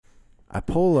I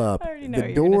pull up,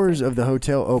 the doors of the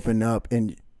hotel open up,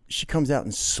 and she comes out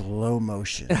in slow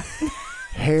motion.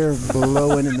 Hair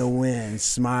blowing in the wind,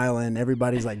 smiling.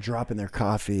 Everybody's like dropping their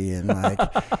coffee and like.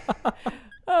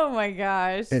 Oh my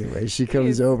gosh. Anyway, she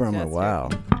comes over. I'm like, wow.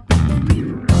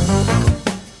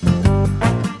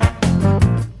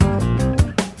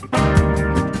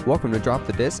 Welcome to Drop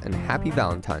the Disc and happy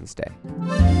Valentine's Day.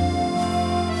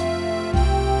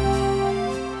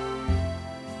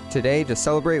 Today, to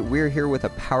celebrate, we're here with a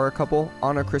power couple,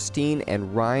 Anna Christine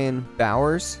and Ryan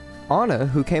Bowers. Anna,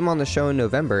 who came on the show in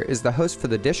November, is the host for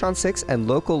The Dish on 6 and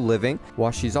Local Living,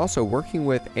 while she's also working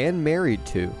with and married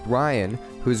to Ryan,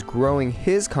 who's growing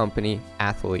his company,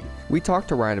 Athlete. We talked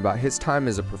to Ryan about his time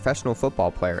as a professional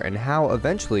football player and how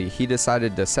eventually he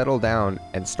decided to settle down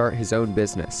and start his own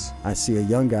business. I see a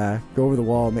young guy go over the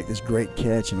wall, make this great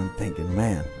catch, and I'm thinking,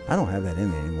 man, I don't have that in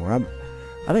me anymore.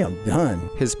 I think I'm done.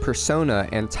 His persona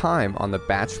and time on The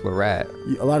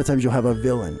Bachelorette. A lot of times you'll have a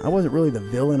villain. I wasn't really the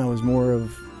villain. I was more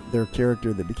of their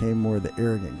character that became more the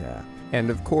arrogant guy.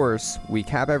 And of course, we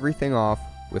cap everything off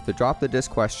with the Drop the Disc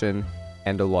question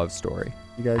and a love story.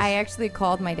 You guys? I actually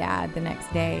called my dad the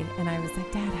next day, and I was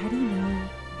like, Dad, how do you know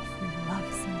if you love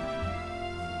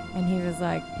somebody? And he was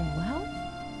like, well,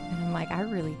 and I'm like, I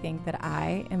really think that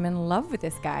I am in love with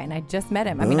this guy, and I just met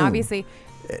him. I mean, obviously...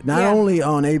 Not only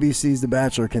on ABC's The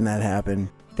Bachelor can that happen.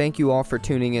 Thank you all for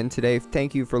tuning in today.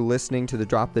 Thank you for listening to the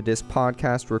Drop the Disc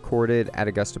podcast recorded at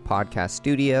Augusta Podcast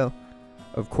Studio.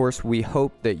 Of course, we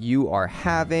hope that you are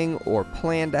having or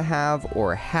plan to have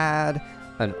or had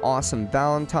an awesome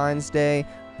Valentine's Day.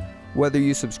 Whether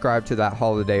you subscribe to that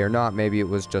holiday or not, maybe it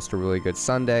was just a really good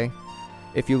Sunday.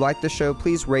 If you like the show,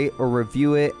 please rate or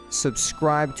review it.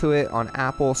 Subscribe to it on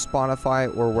Apple, Spotify,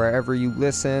 or wherever you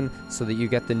listen so that you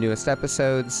get the newest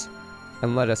episodes.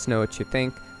 And let us know what you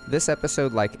think. This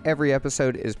episode, like every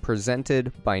episode, is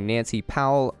presented by Nancy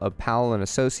Powell of Powell &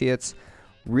 Associates.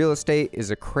 Real estate is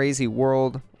a crazy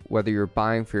world, whether you're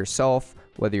buying for yourself,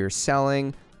 whether you're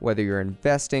selling, whether you're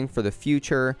investing for the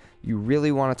future. You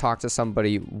really want to talk to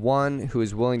somebody, one, who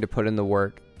is willing to put in the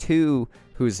work, two,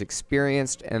 who's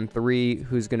experienced, and three,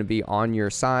 who's going to be on your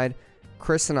side.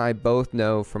 Chris and I both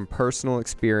know from personal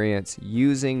experience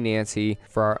using Nancy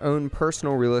for our own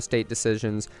personal real estate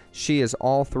decisions. She is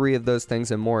all three of those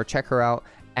things and more. Check her out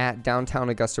at Downtown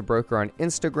Augusta Broker on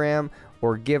Instagram,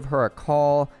 or give her a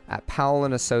call at Powell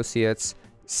 & Associates,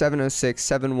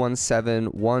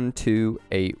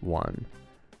 706-717-1281.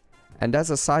 And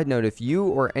as a side note, if you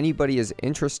or anybody is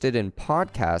interested in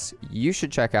podcasts, you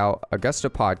should check out Augusta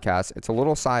Podcast. It's a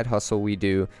little side hustle we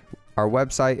do. Our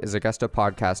website is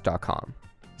augustapodcast.com.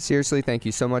 Seriously, thank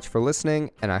you so much for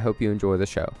listening, and I hope you enjoy the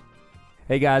show.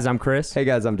 Hey guys, I'm Chris. Hey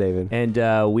guys, I'm David.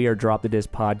 And we are Drop the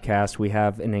Disc Podcast. We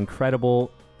have an incredible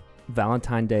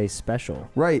Valentine's Day special.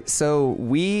 Right, so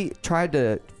we tried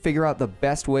to figure out the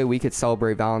best way we could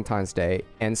celebrate Valentine's Day.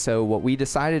 And so what we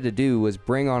decided to do was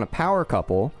bring on a power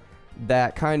couple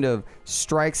that kind of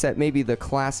strikes at maybe the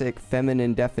classic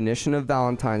feminine definition of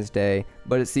Valentine's Day,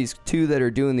 but it's these two that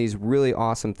are doing these really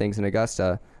awesome things in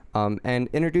Augusta. And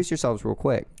introduce yourselves real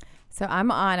quick. So I'm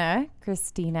Anna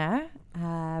Christina,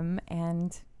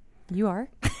 and you are?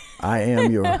 I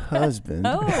am your husband,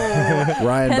 Oh,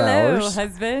 Ryan hello, Bowers.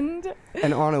 husband.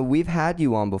 And Anna, we've had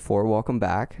you on before. Welcome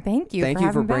back. Thank you. Thank for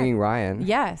you for having bringing back. Ryan.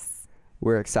 Yes.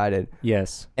 We're excited.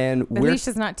 Yes. And The leash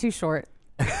is not too short.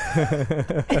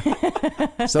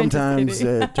 Sometimes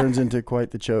it turns into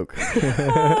quite the choke.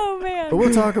 Oh man. But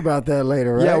we'll talk about that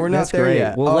later, right? Yeah, we're not That's there great.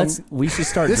 yet. Well, we should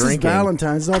start This drinking. is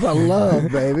Valentine's. It's all about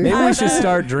love, baby. Maybe we should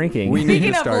start drinking. We need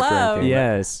Speaking to of start love. drinking.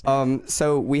 Yes.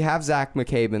 So we have Zach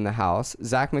McCabe in the house.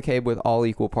 Zach McCabe, with All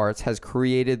Equal Parts, has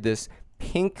created this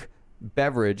pink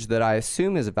beverage that I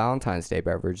assume is a Valentine's Day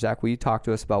beverage. Zach, will you talk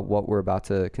to us about what we're about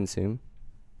to consume?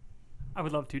 I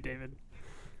would love to, David.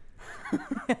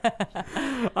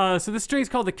 So this drink's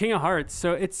called the King of Hearts.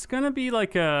 So it's going to be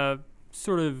like a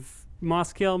sort of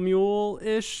Moscow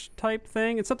Mule-ish type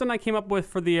thing. It's something I came up with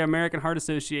for the American Heart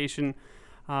Association.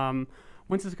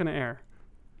 When's this going to air?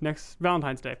 Next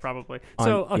Valentine's Day, probably.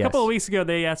 So a couple of weeks ago,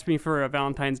 they asked me for a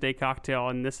Valentine's Day cocktail,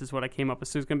 and this is what I came up with.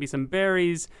 So there's going to be some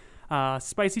berries,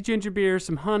 spicy ginger beer,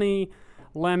 some honey,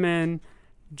 lemon,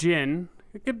 gin,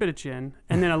 a good bit of gin,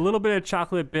 and then a little bit of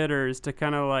chocolate bitters to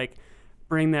kind of like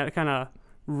bring that kind of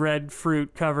red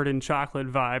fruit covered in chocolate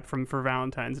vibe for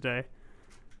Valentine's Day.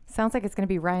 Sounds like it's going to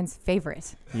be Ryan's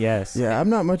favorite. Yes. Yeah, I'm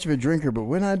not much of a drinker, but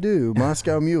when I do,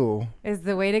 Moscow Mule Is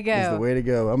the way to go. is the way to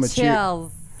go. I'm a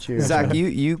Chills. cheers. Zach,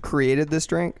 you created this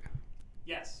drink?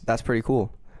 Yes. That's pretty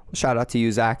cool. Shout out to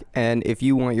you, Zach. And if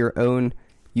you want your own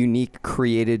unique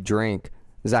created drink,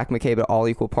 Zach McCabe at All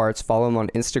Equal Parts, follow him on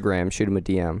Instagram, shoot him a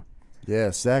DM.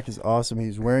 Yes, Zach is awesome.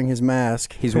 He's wearing his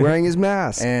mask.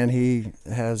 And he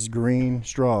has green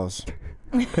straws.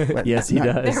 Yes, he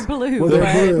does. They're blue. Well,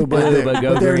 they're blue,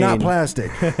 but they're not green.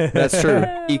 plastic. That's true.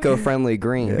 Eco-friendly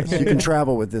green. Yes, you can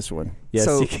travel with this one. Yes,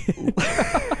 So- you can.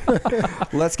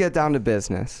 Let's get down to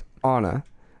business. Anna,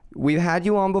 we've had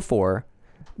you on before,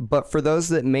 but for those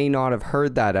that may not have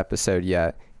heard that episode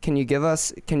yet, can you give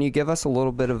us a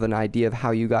little bit of an idea of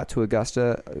how you got to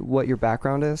Augusta, what your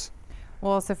background is?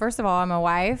 Well, so first of all, I'm a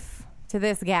wife to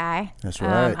this guy. That's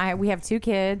right. We have 2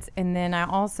 kids, and then I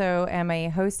also am a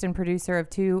host and producer of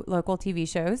 2 local TV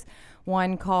shows,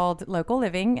 one called Local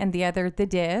Living and the other The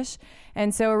Dish.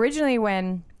 And so originally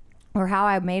how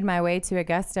I made my way to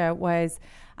Augusta was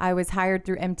I was hired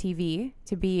through MTV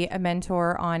to be a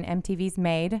mentor on MTV's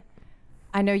Made.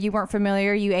 I know you weren't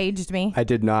familiar. You aged me. I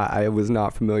did not. I was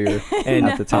not familiar And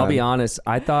at the time. I'll be honest,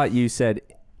 I thought you said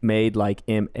Made like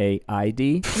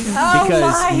MAID Oh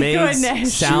because my Made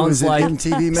goodness. sounds like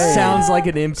MTV Made. sounds like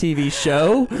an MTV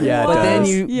show. Yeah, it but then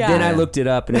does. then I looked it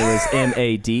up and it was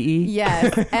MADE.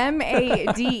 Yes,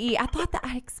 MADE. I thought that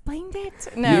I explained it.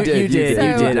 No, You did. You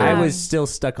So, did. I um, was still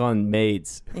stuck on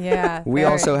Maids. Yeah. We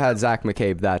very- also had Zach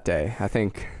McCabe that day. I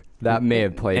think that may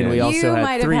have played And in. we also you had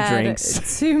might have 3 had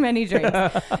drinks. Too many drinks.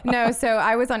 No, so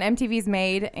I was on MTV's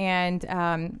Made, and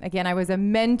again, I was a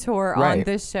mentor on Right.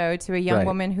 this show to a young Right.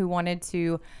 woman who wanted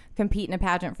to compete in a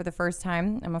pageant for the first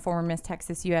time. I'm a former Miss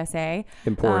Texas USA.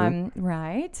 Important.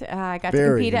 Right. I got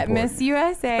Very to compete at important. Miss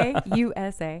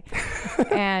USA.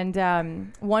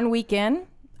 And one weekend,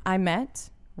 I met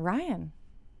Ryan.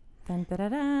 Dun, dun,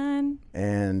 dun, dun.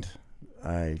 And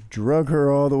I drug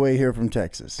her all the way here from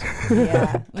Texas.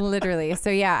 Yeah, literally. So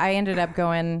yeah, I ended up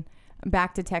going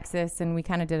back to Texas, and we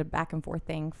kind of did a back and forth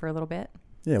thing for a little bit.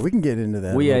 Yeah, we can get into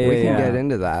that. We- a little we bit can get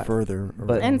into that. further.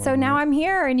 But- And so now I'm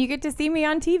here, and you get to see me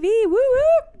on TV. Woo woo!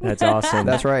 That's awesome.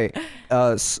 That's right.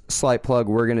 Slight plug,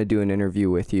 we're going to do an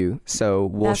interview with you. So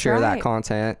we'll That's share that right.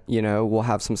 content. We'll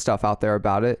have some stuff out there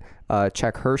about it.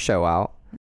 Check her show out.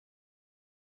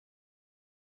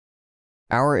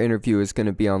 Our interview is going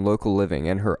to be on Local Living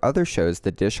and her other shows,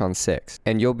 The Dish on 6.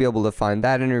 And you'll be able to find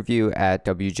that interview at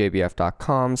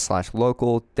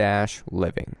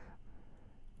wjbf.com/local-living.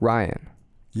 Ryan,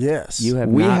 Yes. You have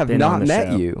we not have been not on the met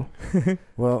show. you.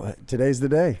 Well, today's the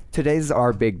day. Today's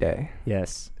our big day.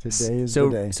 Yes. Today is So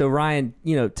the day. so Ryan,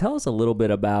 tell us a little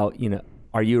bit about,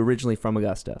 are you originally from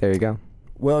Augusta? There you go.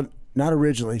 Well, not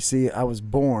originally. See, I was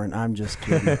born. I'm just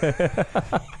kidding.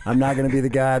 I'm not going to be the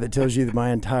guy that tells you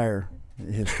my entire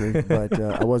history, but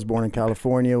I was born in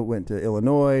California, went to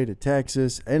Illinois, to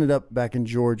Texas, ended up back in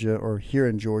Georgia, or here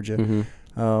in Georgia,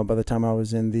 by the time I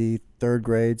was in the 3rd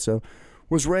grade. So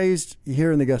was raised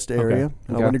here in the Augusta area.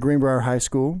 I Okay. went to Greenbrier High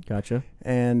School, Gotcha.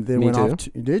 and then Me went too. off to,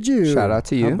 did you? Shout out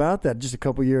to you. How about that? Just a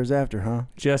couple years after, huh?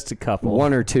 Just a couple.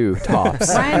 1 or 2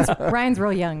 tops. Ryan's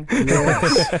real young.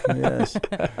 Yes. Yes.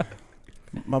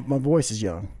 My voice is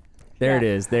young. There Yeah. it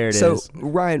is. There it is. So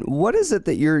Ryan, what is it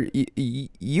that you're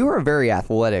a very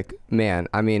athletic man?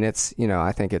 I mean, it's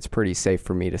I think it's pretty safe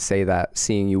for me to say that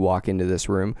seeing you walk into this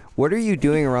room. What are you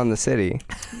doing around the city?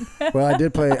 Well,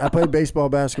 I played baseball,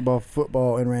 basketball,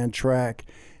 football, and ran track,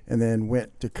 and then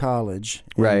went to college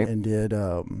Right. and did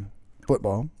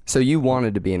football. So you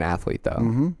wanted to be an athlete though.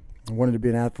 Mm-hmm. I wanted to be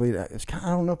an athlete. I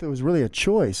don't know if it was really a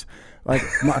choice. Like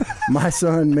my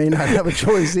son may not have a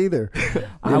choice either.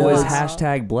 I was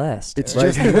Wow. #blessed. It's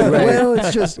Right. just well,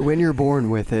 it's just When you're born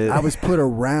with it. I was put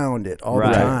around it all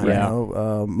Right, the time.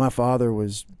 yeah. My father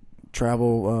was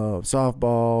travel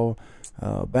softball,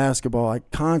 basketball, like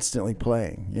constantly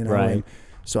playing. Right. And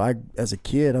so as a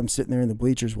kid, I'm sitting there in the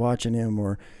bleachers watching him,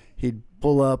 or he'd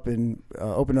pull up and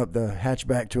open up the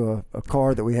hatchback to a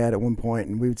car that we had at one point,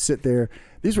 and we would sit there.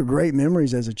 These were great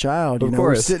memories as a child. Of We're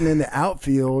course. sitting in the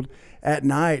outfield at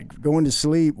night, going to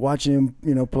sleep, watching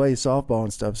him, play softball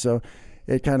and stuff. So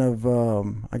it kind of,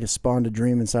 I guess, spawned a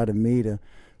dream inside of me to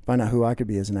find out who I could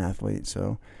be as an athlete.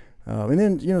 So, and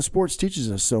then, sports teaches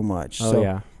us so much. Oh, so,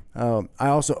 yeah. I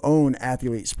also own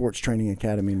Athlete Sports Training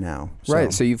Academy now.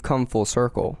 Right. So you've come full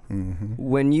circle. Mhm.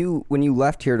 When you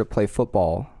left here to play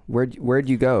football, where'd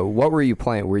you go? What were you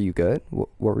playing? Were you good? What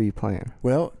were you playing?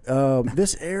 Well,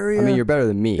 this area. I mean, you're better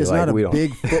than me. It's like, not a we don't.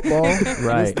 big football.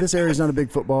 Right. This area is not a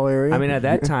big football area. I mean, at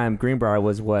that time, Greenbrier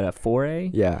was what, a 4A?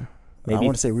 Yeah. I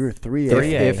want to say we were 3A.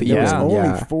 3A, If There was yeah. only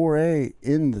Yeah. 4A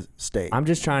in the state. I'm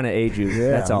just trying to age you. Yeah,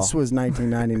 That's all. this was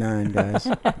 1999, guys.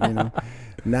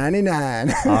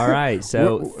 99. All right.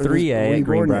 So Were 3A you at born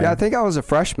Greenbrier. Yeah, I think I was a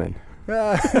freshman.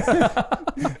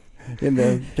 In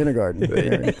the kindergarten.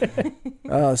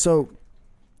 So,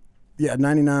 yeah,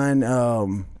 99.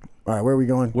 All right, where are we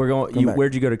going? We're going.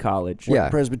 Where'd you go to college? Yeah.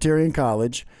 Presbyterian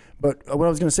College. But what I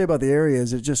was going to say about the area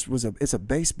is it's a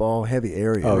baseball heavy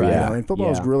area. Oh, right? yeah. You know? And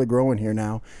football is really growing here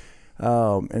now.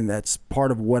 And that's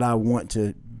part of what I want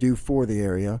to do for the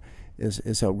area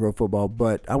is help grow football.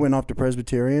 But I went off to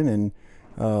Presbyterian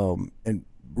and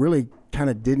really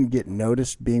kind of didn't get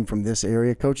noticed being from this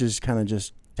area. Coaches kind of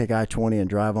just take I-20 and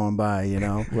drive on by, you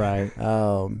know. Right.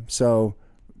 So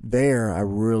there I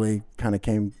really kind of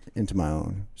came into my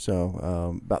own.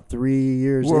 So about 3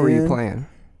 years Where were you in, playing?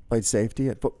 Played safety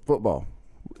at football.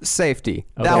 Safety.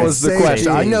 Okay. That was the Safety.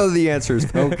 question. I know the answers.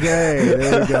 Okay,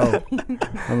 there we go.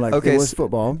 I'm like, Okay, it was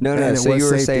football. No, and it so was you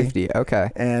were safety. Okay.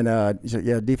 And so,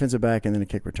 yeah, defensive back and then a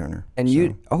kick returner. And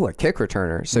a kick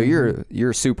returner. So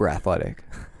you're super athletic.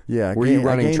 Yeah. Were you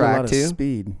running I gained track a lot too? Of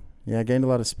speed. Yeah, I gained a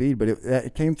lot of speed, but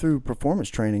it came through performance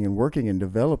training and working and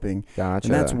developing. Gotcha.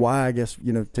 And that's why I guess,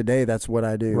 today that's what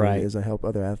I do Right. is I help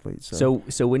other athletes. So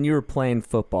when you were playing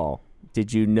football,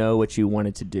 did you know what you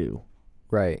wanted to do?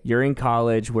 Right. You're in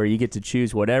college where you get to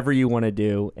choose whatever you want to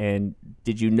do, and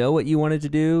did you know what you wanted to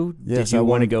do? Yes, did you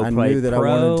want to go play I knew that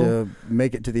pro? I wanted to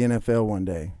make it to the NFL one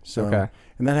day. So, Okay.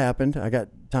 And that happened. I got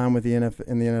time with in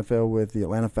the NFL with the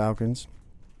Atlanta Falcons,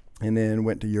 and then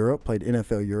went to Europe, played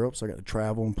NFL Europe, so I got to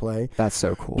travel and play. That's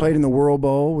so cool. Played in the World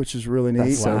Bowl, which is really neat.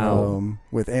 That's so cool.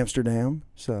 With Amsterdam.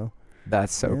 So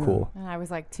That's so Yeah. cool. And I was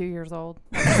like 2 years old.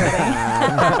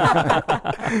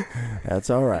 that's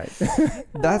all right.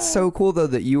 That's so cool though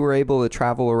that you were able to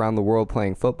travel around the world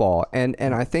playing football. And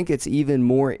I think it's even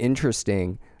more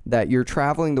interesting that you're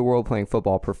traveling the world playing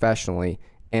football professionally,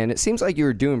 and it seems like you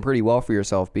were doing pretty well for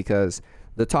yourself because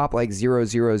the top like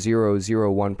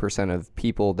 0.00001% of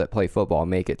people that play football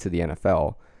make it to the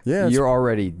NFL. Yeah, You're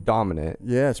already dominant.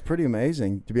 Yeah, it's pretty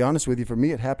amazing. To be honest with you, for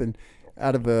me, it happened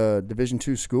out of a Division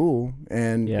II school,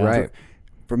 and Yeah. Right.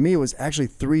 for me, it was actually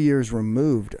 3 years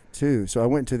removed too. So I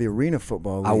went to the Arena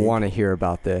Football League. I want to hear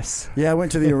about this. Yeah, I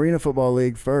went to the Arena Football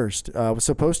League first. I was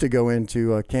supposed to go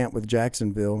into a camp with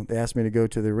Jacksonville. They asked me to go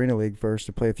to the Arena League first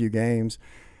to play a few games.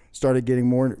 Started getting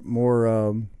more,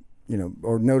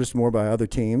 or noticed more by other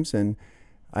teams, and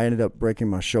I ended up breaking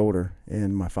my shoulder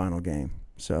in my final game.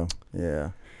 So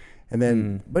yeah, and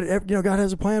then, but God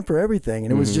has a plan for everything,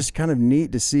 and it was just kind of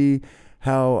neat to see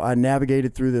how I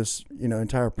navigated through this,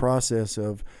 entire process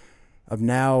of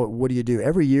now, what do you do?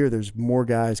 Every year there's more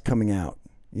guys coming out,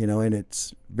 and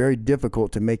it's very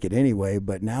difficult to make it anyway,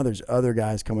 but now there's other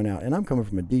guys coming out, and I'm coming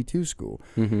from a D2 school.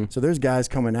 So there's guys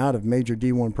coming out of major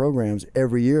D1 programs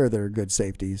every year that are good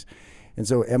safeties. And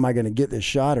so am I going to get this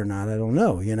shot or not? I don't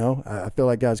know, I feel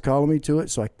like God's calling me to it,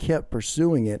 so I kept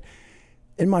pursuing it.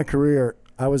 In my career,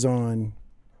 I was on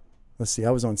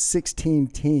 16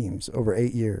 teams over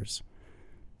 8 years.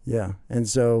 Yeah, and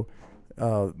so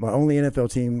my only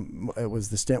NFL team was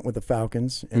the stint with the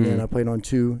Falcons, and then I played on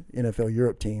 2 NFL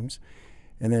Europe teams,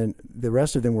 and then the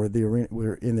rest of them were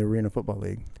in the Arena Football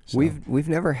League. So. We've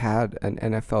never had an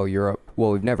NFL Europe.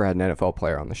 Well, we've never had an NFL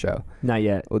player on the show. Not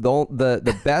yet.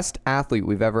 The best athlete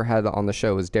we've ever had on the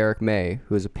show was Derek May,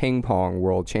 who is a ping pong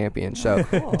world champion. So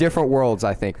different worlds,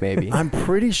 I think maybe. I'm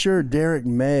pretty sure Derek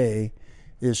May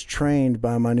is trained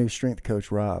by my new strength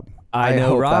coach, Rob. I know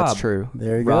hope Rob. that's true.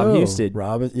 There you Rob go. Houston.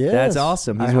 Rob is, yes. That's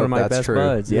awesome. He's I one hope of my that's best true.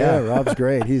 buds. Yeah, Rob's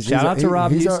great. Shout out to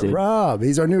Rob Houston. Rob.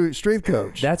 He's our new strength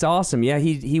coach. That's awesome. Yeah,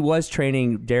 he was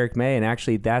training Derek May, and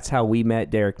actually that's how we met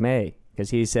Derek May,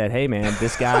 because he said, "Hey man,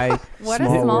 this guy." What a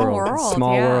small world.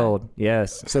 Small Yeah. world.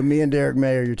 Yes. So me and Derek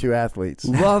May are your 2 athletes.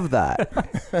 Love that.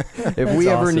 If we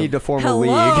ever awesome. need to form a Hello,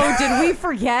 league, did we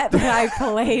forget that I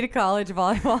played college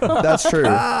volleyball? that's true.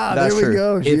 That's there true. we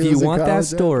go. She If you was a want that college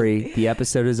story, the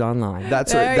episode is online.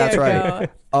 That's There right. That's you right.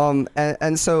 go.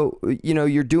 And so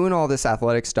you're doing all this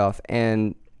athletic stuff,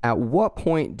 and at what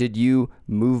point did you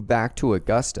move back to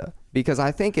Augusta? Because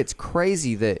I think it's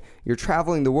crazy that you're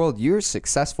traveling the world. You're a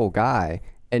successful guy,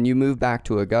 and you move back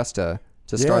to Augusta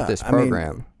to start this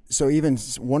program. So even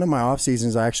one of my off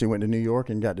seasons, I actually went to New York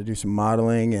and got to do some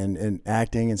modeling and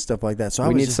acting and stuff like that. So I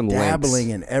was need just some dabbling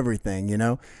links. in everything,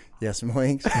 Yeah, some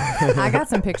links. I got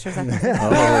some pictures. I can send.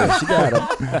 Oh, she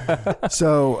got them.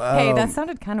 So Hey, that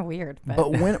sounded kind of weird.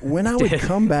 but when I would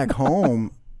come back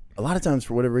home, a lot of times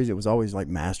for whatever reason, it was always like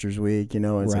Masters Week, it's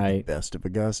like the Right. best of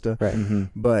Augusta. Right.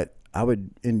 But I would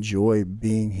enjoy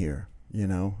being here.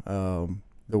 The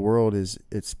world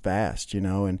it's fast,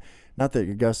 and not that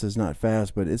Augusta's not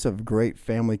fast, but it's a great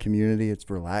family community. It's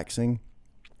relaxing.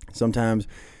 Sometimes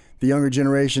the younger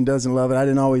generation doesn't love it. I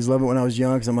didn't always love it when I was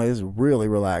young because I'm like, this is really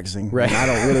relaxing. Right. And I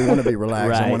don't really want to be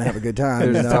relaxed. I Right. want to have a good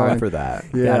time. There's time for that.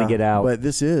 Gotta get out. But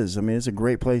this is, it's a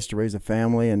great place to raise a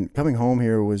family, and coming home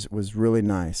here was really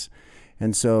nice.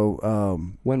 And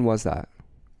so When was that?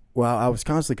 Well, I was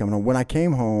constantly coming home. When I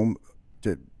came home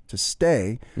to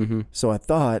stay, so I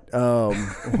thought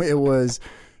it was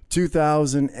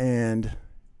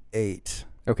 2008.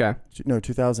 Okay. No,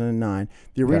 2009.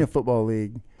 The Arena Football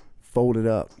League folded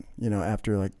up,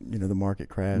 after the market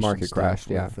crashed. Market crashed,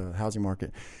 with the housing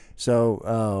market.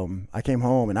 So I came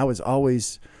home, and I was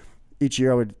always, each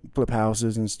year I would flip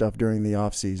houses and stuff during the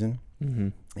off season.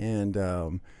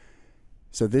 And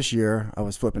so this year I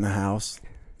was flipping a house.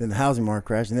 Then the housing market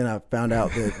crashed, and then I found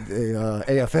out that the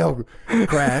AFL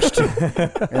crashed,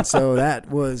 and so that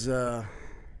was that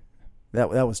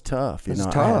was tough. It's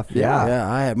tough.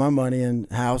 Yeah. I had my money in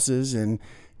houses, and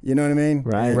you know what I mean,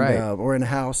 right? Or in a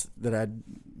house that I'd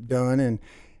done, and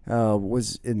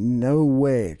was in no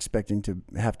way expecting to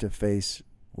have to face.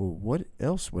 Well, what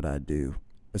else would I do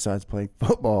besides playing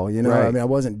football? I mean, I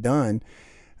wasn't done.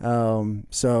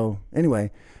 So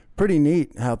anyway, pretty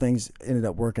neat how things ended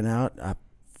up working out. I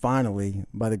finally,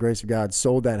 by the grace of God,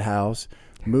 sold that house,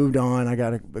 moved on. I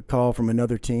got a call from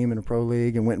another team in a pro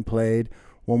league and went and played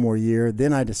one more year.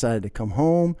 Then I decided to come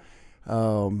home.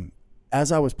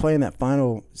 As I was playing that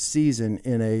final season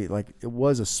in it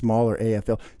was a smaller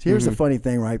AFL. So here's the funny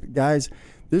thing, right, guys?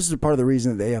 This is a part of the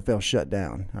reason that the AFL shut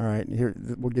down. All right, here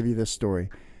we'll give you this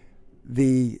story.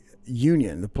 The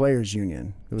union, the players'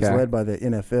 union, it was led by the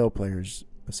NFL Players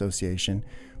Association.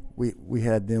 We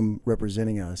had them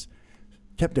representing us.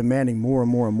 Kept demanding more and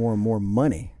more and more and more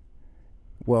money.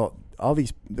 Well,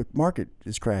 the market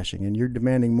is crashing, and you're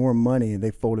demanding more money, and they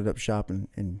folded up shop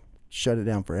and shut it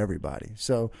down for everybody.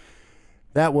 So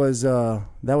that was a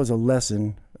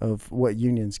lesson of what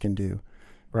unions can do.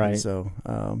 Right. And so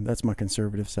that's my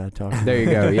conservative side talking. There you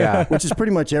go. Yeah. Which is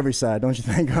pretty much every side, don't you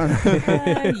think, Connor?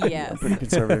 Yes. Pretty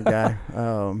conservative guy.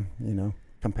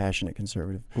 Compassionate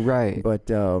conservative. Right.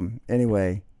 But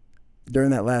anyway,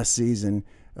 during that last season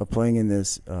of playing in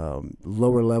this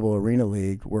lower level arena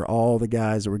league, where all the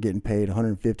guys that were getting paid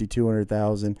 $150,000,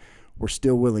 $200,000 were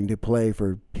still willing to play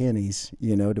for pennies,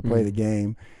 to play the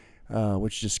game,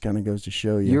 which just kind of goes to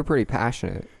show you. You're pretty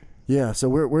passionate. Yeah, so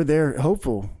we're there,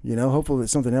 hopeful that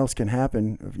something else can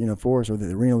happen, for us, or that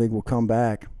the arena league will come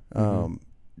back.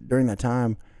 During that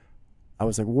time, I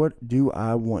was like, what do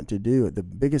I want to do? The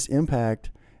biggest impact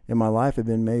in my life had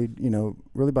been made,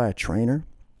 really by a trainer.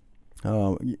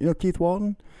 Keith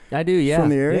Walton? I do, yeah. From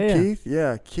the area,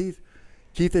 yeah. Keith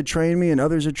had trained me, and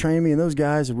others had trained me, and those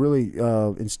guys have really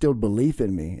instilled belief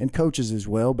in me, and coaches as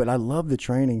well. But I love the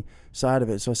training side of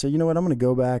it. So I said, you know what, I'm going to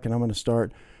go back and I'm going to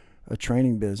start a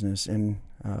training business. And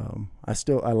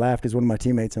I laugh because one of my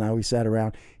teammates and I, we sat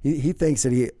around. He thinks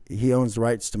that he owns the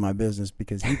rights to my business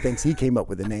because he thinks he came up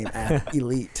with the name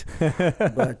Elite.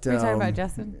 But Are you talking about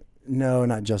Justin? No,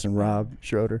 not Justin. Rob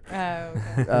Schroeder. Oh,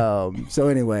 okay. So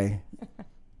anyway,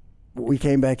 we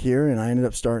came back here, and I ended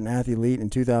up starting Athlete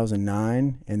in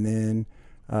 2009, and then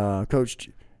coached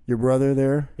your brother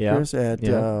there, Chris, at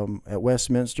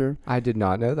Westminster. I did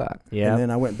not know that. Yeah. And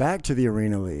then I went back to the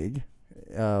Arena League.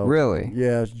 Really?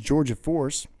 Yeah, Georgia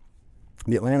Force,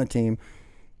 the Atlanta team.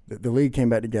 The league came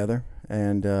back together,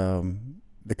 and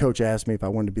the coach asked me if I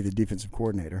wanted to be the defensive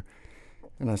coordinator.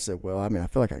 And I said, well, I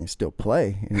feel like I can still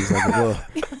play. And he's like, well,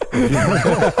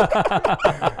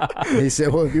 he said,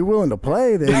 well, if you're willing to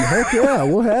play, then heck yeah,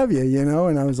 we'll have you,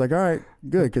 And I was like, all right,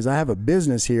 good, because I have a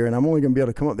business here, and I'm only going to be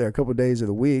able to come up there a couple of days of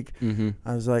the week.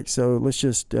 I was like, so let's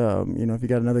just, if you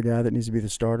got another guy that needs to be the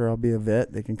starter, I'll be a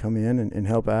vet that can come in and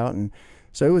help out. And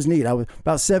so it was neat. I was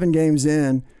about 7 games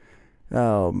in.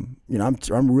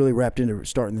 I'm really wrapped into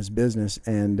starting this business,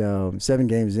 and 7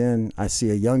 games in, I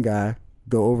see a young guy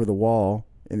go over the wall.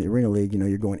 In the Arena League,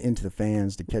 you're going into the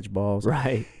fans to catch balls.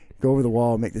 Right. Go over the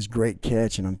wall, make this great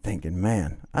catch, and I'm thinking,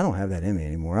 man, I don't have that in me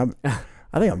anymore.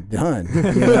 I think I'm done.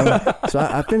 So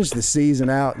I finished the season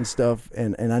out and stuff,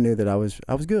 and I knew that I was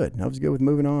good. I was good with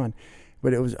moving on,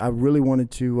 but I really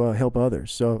wanted to help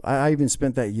others. So I even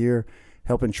spent that year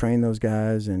helping train those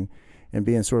guys and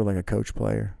being sort of like a coach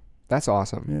player. That's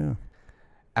awesome. Yeah.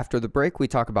 After the break, we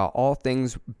talk about all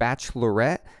things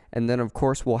Bachelorette, and then of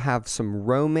course we'll have some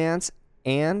romance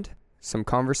and some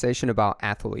conversation about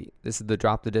Athlete. This is the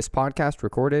Drop the Disc podcast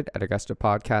recorded at Augusta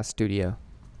Podcast Studio.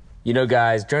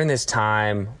 Guys, during this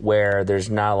time where there's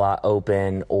not a lot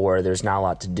open or there's not a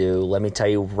lot to do, let me tell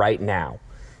you right now,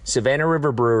 Savannah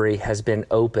River Brewery has been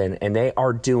open, and they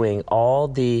are doing all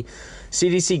the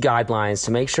CDC guidelines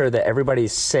to make sure that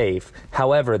everybody's safe.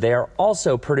 However, they are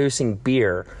also producing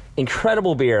beer,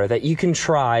 incredible beer that you can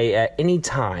try at any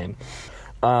time.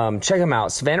 Check them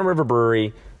out, Savannah River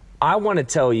Brewery. I want to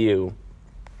tell you,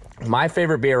 my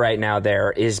favorite beer right now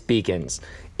there is Beacons.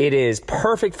 It is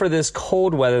perfect for this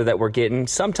cold weather that we're getting,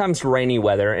 sometimes rainy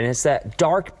weather, and it's that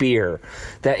dark beer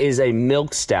that is a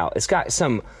milk stout. It's got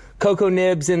some cocoa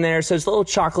nibs in there, so it's a little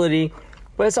chocolatey,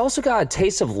 but it's also got a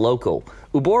taste of local.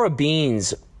 Ubora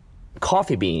beans,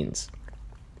 coffee beans.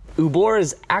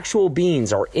 Ubora's actual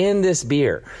beans are in this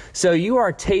beer. So you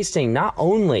are tasting not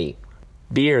only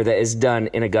beer that is done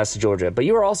in Augusta, Georgia, but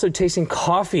you are also tasting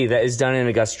coffee that is done in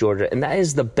Augusta, Georgia. And that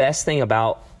is the best thing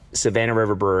about Savannah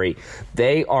River Brewery.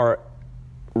 They are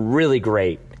really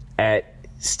great at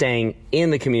staying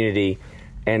in the community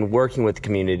and working with the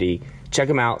community. Check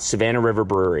them out, Savannah River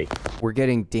Brewery. We're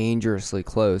getting dangerously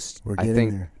close, I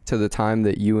think, there to the time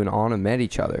that you and Anna met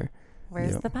each other.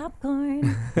 Where's the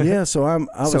popcorn? Yeah, so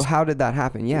So how did that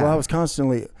happen? Yeah. Well, I was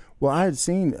constantly. Well, I had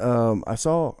seen. I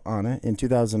saw Anna in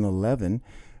 2011.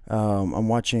 I'm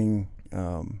watching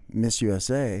Miss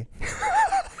USA.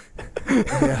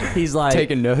 Yeah. He's like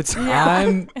taking notes.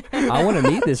 I want to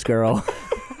meet this girl.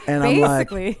 And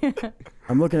Basically. I'm like,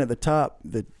 I'm looking at the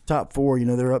top 4. You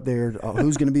know, they're up there.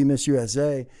 Who's going to be Miss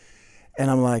USA?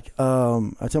 And I'm like,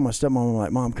 I tell my stepmom, I'm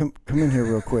like, Mom, come in here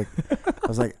real quick. I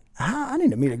was like, I need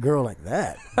to meet a girl like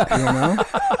that. You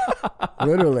know,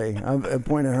 literally. I'm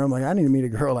pointing at her. I'm like, I need to meet a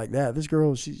girl like that. This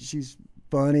girl, she's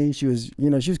funny. She was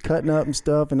cutting up and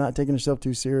stuff and not taking herself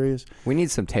too serious. We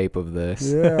need some tape of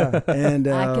this. Yeah, and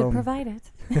I could provide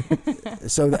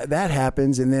it. So that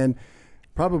happens, and then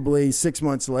probably 6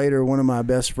 months later, one of my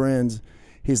best friends,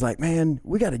 he's like, man,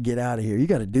 we got to get out of here. You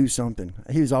got to do something.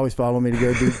 He was always following me to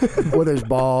go do, whether it's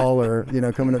ball or,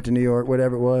 coming up to New York,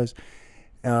 whatever it was.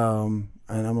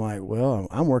 And I'm like, well,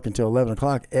 I'm working till 11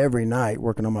 o'clock every night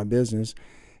working on my business.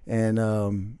 And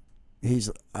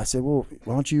I said, well,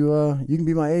 why don't you can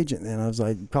be my agent. And I was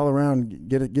like, call around,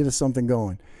 get us something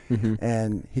going. Mm-hmm.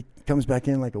 And he comes back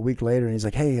in like a week later and he's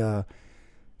like, hey,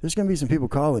 there's going to be some people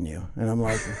calling you. And I'm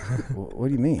like, what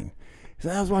do you mean? He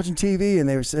said, I was watching TV and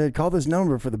they said, call this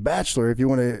number for The Bachelor if you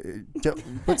want to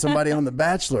put somebody on The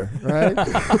Bachelor, right?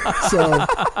 So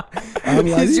I'm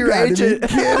like, you got to be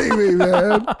kidding me,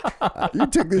 man. You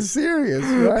took this serious,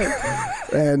 right?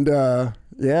 And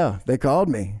yeah, they called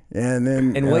me. And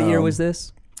then. And what year was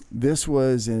this? This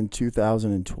was in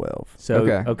 2012. So,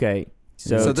 okay.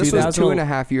 So this was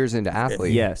 2.5 years into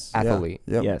athlete. Yes. Athlete.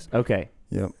 Yep. Yes. Okay.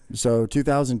 Yep. So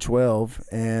 2012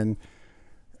 and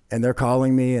they're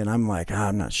calling me and I'm like,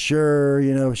 I'm not sure,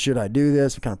 should I do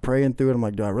this? I'm kind of praying through it. I'm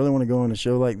like, do I really want to go on a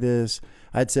show like this?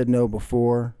 I'd said no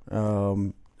before.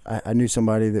 I knew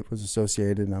somebody that was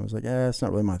associated and I was like, it's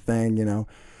not really my thing,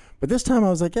 But this time I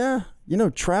was like,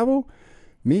 travel,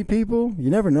 meet people, you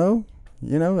never know.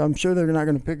 I'm sure they're not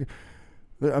going to pick.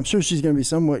 I'm sure she's going to be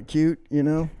somewhat cute,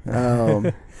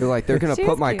 They're like, they're going to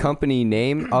put my company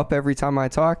name up every time I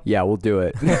talk? Yeah, we'll do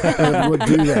it. We'll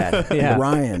do that. Yeah.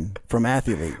 Ryan from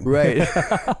Athlete. Right.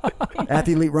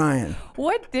 Athlete Ryan.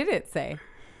 What did it say?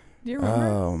 Do you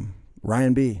remember?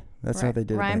 Ryan B. That's how they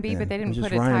did it. Ryan B, then. but they didn't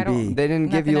put a Ryan title. B. They didn't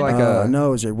give Nothing you like in- No,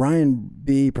 it was a Ryan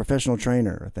B. professional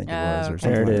trainer, I think it was, or okay.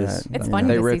 something There it like is. that. It's You funny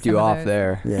know. They to see ripped some you of off those.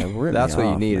 there. Yeah, rip That's me what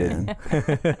you off, needed.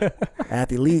 man.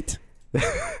 Athlete.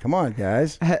 Come on,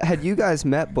 guys. Had you guys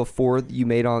met before you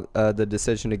made the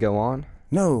decision to go on?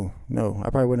 No, I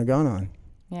probably wouldn't have gone on.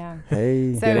 Yeah.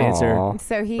 Hey. So- Good answer. Aw.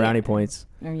 So he. Brownie points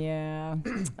Yeah.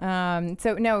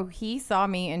 So no, he saw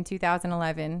me in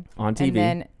 2011 on TV. and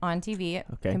then on TV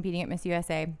Okay. competing at Miss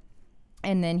USA.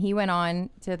 And then he went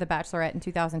on to The Bachelorette in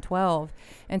 2012.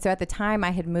 And so at the time I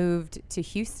had moved to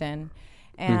Houston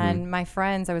and my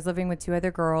friends, I was living with 2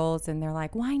 other girls and they're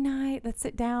like, why not? Let's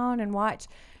sit down and watch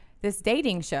this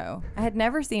dating show. I had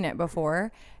never seen it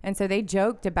before. And so they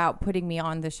joked about putting me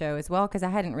on the show as well because I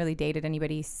hadn't really dated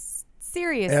anybody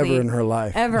seriously. Ever in her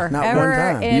life. Not one ever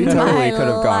time. in You totally my could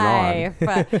have gone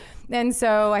on. And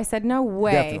so I said, no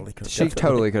way. Definitely could have. She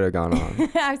totally could have gone on.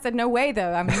 I said, no way,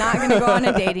 though. I'm not going to go on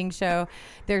a dating show.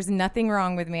 There's nothing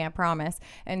wrong with me, I promise.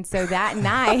 And so that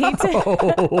night, no,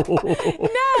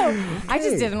 I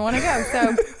just didn't want to go.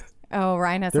 So,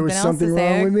 Ryan has There was something something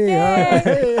else to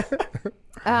wrong say. with me,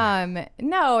 huh?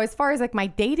 No, as far as like my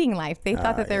dating life, they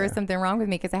thought that there was yeah. something wrong with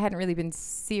me because I hadn't really been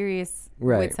serious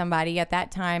Right. with somebody at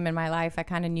that time in my life. I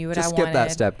kind of knew what Just I skip wanted.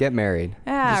 that step. Get married.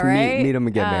 Yeah, Just right. meet them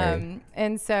and get married.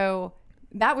 And so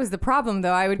that was the problem,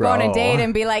 though. I would go on a date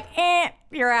and be like,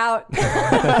 you're out.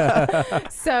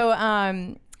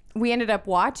 So we ended up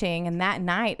watching, and that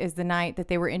night is the night that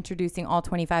they were introducing all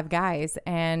 25 guys.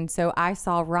 And so I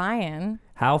saw Ryan.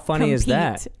 How funny is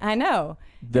that? I know.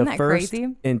 The Isn't that first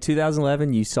crazy? in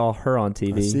 2011, you saw her on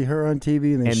TV. I see her on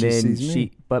TV and then she sees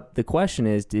me. But the question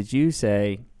is, did you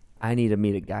say, I need to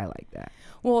meet a guy like that?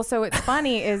 Well, so what's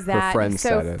funny is that, friend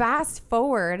said it. fast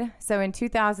forward, so in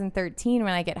 2013,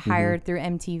 when I get hired through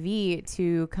MTV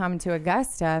to come to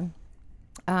Augusta,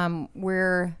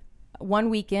 we're one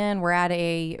weekend, we're at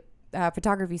a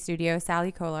photography studio,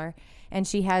 Sally Kohler, and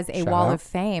she has a wall of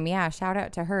fame. Yeah, shout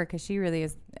out to her, because she really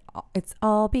is, it's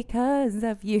all because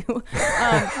of you.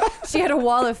 She had a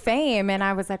wall of fame, and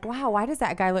I was like, wow, why does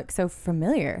that guy look so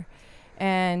familiar?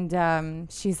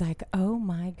 And she's like, oh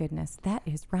my goodness, that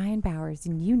is Ryan Bowers,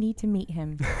 and you need to meet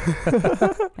him.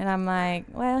 And I'm like,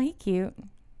 well, he cute,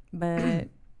 but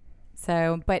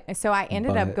so I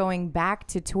ended up going back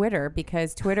to Twitter,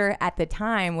 because Twitter at the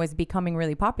time was becoming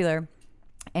really popular,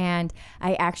 and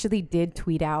I actually did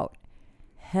tweet out,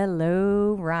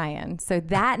 hello, Ryan. So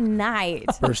that night,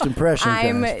 First impression.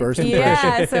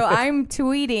 Yeah, so I'm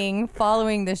tweeting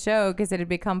following the show, because it had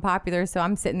become popular. So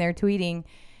I'm sitting there tweeting.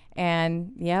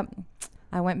 And yep,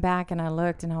 I went back and I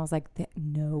looked, and I was like,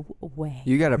 no way.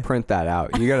 You got to print that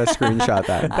out. You got to screenshot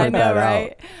that and print I know, that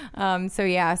right? out.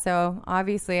 So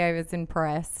obviously I was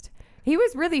impressed. He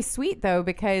was really sweet though,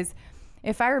 because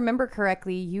if I remember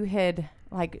correctly, you had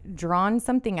like drawn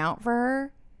something out for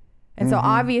her. And so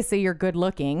obviously you're good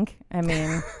looking. I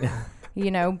mean,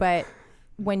 but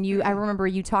I remember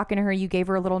you talking to her, you gave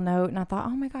her a little note, and I thought,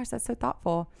 oh my gosh, that's so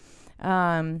thoughtful.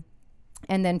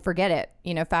 And then forget it.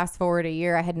 Fast forward a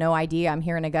year, I had no idea. I'm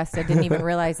here in Augusta. Didn't even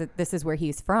realize that this is where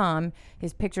he's from.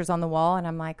 His picture's on the wall, and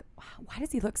I'm like, wow, why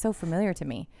does he look so familiar to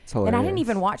me? And I didn't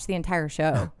even watch the entire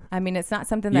show. I mean, it's not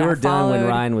something that You I were followed. done when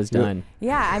Ryan was done.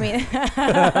 Yeah, I mean,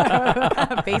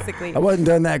 basically. I wasn't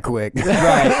done that quick.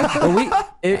 Right.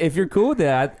 Well, if you're cool with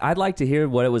that, I'd like to hear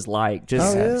what it was like.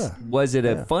 Was it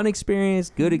a fun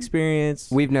experience, good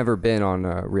experience? We've never been on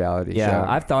a reality show.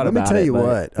 I've thought Let about it. me tell you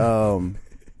what.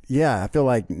 Yeah, I feel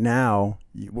like now,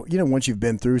 once you've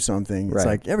been through something, it's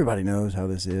like everybody knows how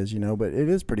this is, but it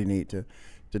is pretty neat to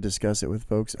discuss it with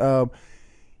folks. What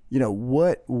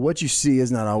you see is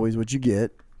not always what you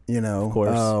get, Of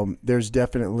course. There's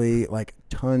definitely like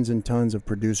tons and tons of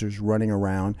producers running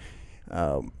around.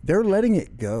 They're letting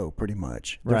it go pretty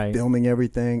much. They're filming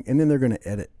everything, and then they're going to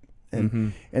edit.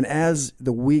 And as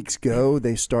the weeks go,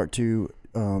 they start to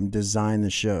design the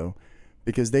show.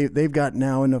 Because they've got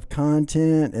now enough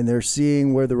content, and they're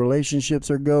seeing where the relationships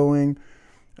are going,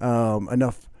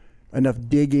 enough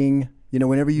digging.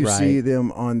 Whenever you see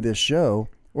them on this show,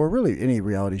 or really any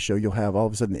reality show, you'll have all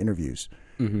of a sudden the interviews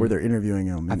where they're interviewing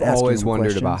them. And I've always them wondered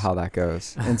questions. about how that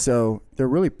goes. And so they're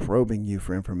really probing you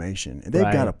for information. And they've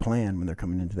got a plan when they're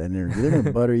coming into that interview. They're going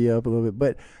to butter you up a little bit.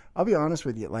 But I'll be honest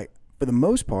with you, like for the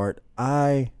most part,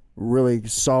 I really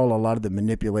saw a lot of the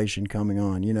manipulation coming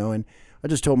on, and I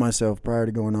just told myself prior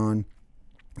to going on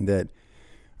that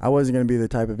I wasn't going to be the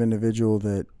type of individual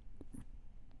that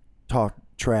talked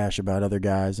trash about other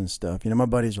guys and stuff. My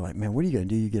buddies are like, man, what are you going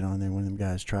to do? You get on there when them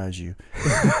guys tries you.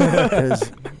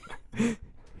 Because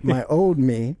my old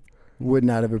me would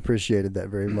not have appreciated that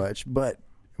very much. But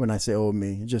when I say old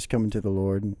me, just coming to the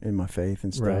Lord and my faith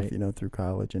and stuff, through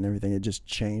college and everything, it just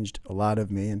changed a lot of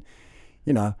me. And,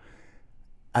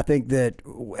 I think that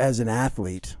as an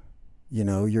athlete,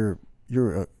 you're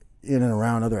in and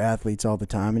around other athletes all the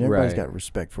time, and everybody's got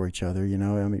respect for each other. I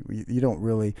mean, you don't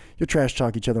really, you'll trash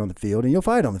talk each other on the field, and you'll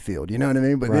fight on the field. You know what I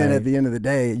mean? But then at the end of the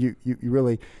day, you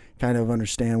really kind of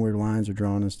understand where lines are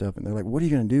drawn and stuff. And they're like, what are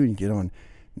you going to do when you get on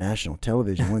national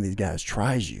television? One of these guys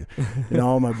tries you,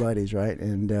 all my buddies, right?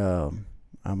 And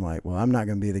I'm like, well, I'm not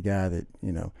going to be the guy that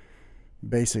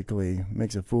basically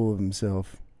makes a fool of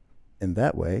himself. In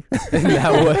that way.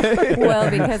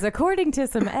 Well, because according to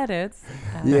some edits.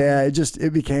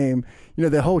 It became,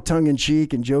 the whole tongue in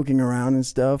cheek and joking around and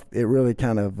stuff. It really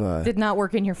kind of did not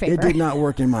work in your favor. It did not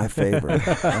work in my favor.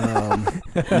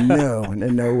 No,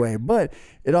 in no way. But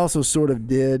it also sort of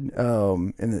did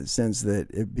in the sense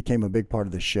that it became a big part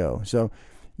of the show. So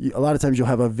a lot of times you'll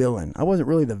have a villain. I wasn't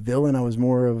really the villain. I was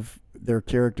more of their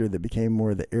character that became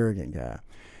more the arrogant guy.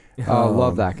 Oh,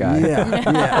 love that guy.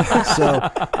 Yeah. So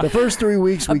the first 3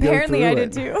 weeks we Apparently go through I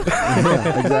did too.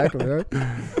 Yeah, exactly. Right?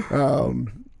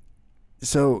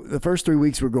 So the first 3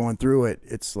 weeks we're going through it,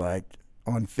 it's like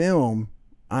on film,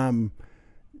 I'm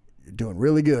doing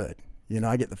really good.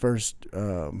 I get the first,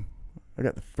 I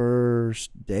got the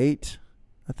first date,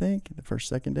 I think,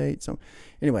 second date. So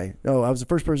anyway, I was the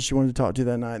first person she wanted to talk to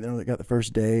that night. Then I got the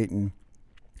first date, and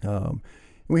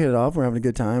we hit it off. We're having a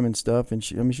good time and stuff. And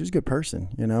she was a good person,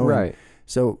 Right. And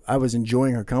so I was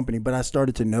enjoying her company, but I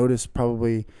started to notice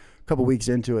probably a couple weeks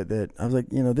into it that I was like,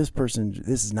 this person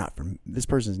is not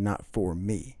for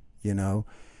me, There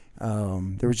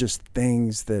was just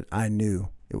things that I knew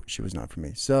she was not for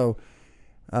me. So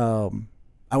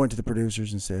I went to the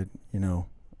producers and said,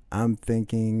 I'm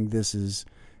thinking this is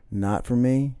not for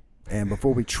me. And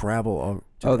before we travel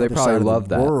to they the probably side love of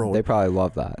the that. world, They probably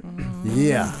love that.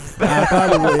 yeah, I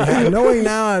probably, knowing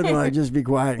now, I'd be like, just be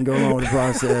quiet and go along with the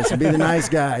process and be the nice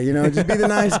guy, you know, just be the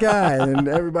nice guy. And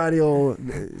everybody will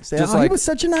say, Just he like- was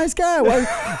such a nice guy.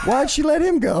 Why'd she let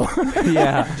him go?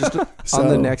 Yeah. Just on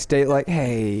the next date, like,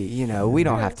 hey, you know, we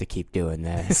don't have to keep doing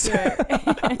this.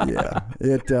 Yeah.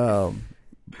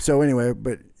 So anyway,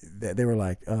 but they were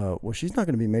like, well, she's not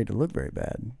going to be made to look very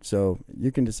bad. So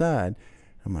you can decide.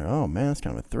 I'm like, oh man, that's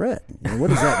kind of a threat. You know,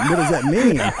 what does that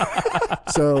mean?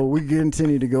 So we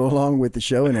continue to go along with the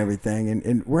show and everything,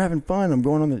 and we're having fun. I'm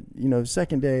going on the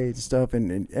second day and stuff,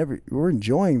 and we're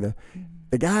enjoying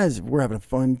the guys. We're having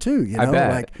fun too. You know, I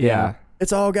bet. like Yeah.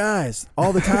 it's all guys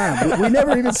all the time. we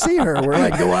never even see her. We're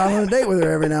like go out on a date with her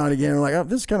every now and again. We're like, oh,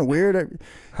 this is kind of weird.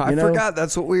 I forgot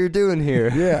that's what we were doing here.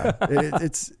 Yeah,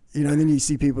 it's and then you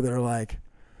see people that are like,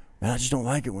 man, I just don't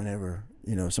like it whenever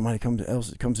somebody comes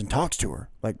and talks to her.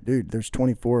 Like, dude, there's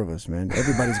 24 of us, man.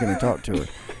 Everybody's going to talk to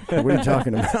her. What are you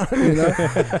talking about?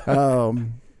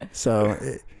 So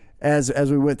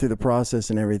as we went through the process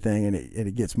and everything, and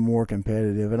it gets more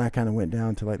competitive, and I kind of went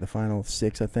down to like the final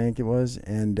 6, I think it was,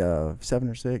 and 7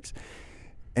 or 6,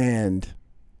 and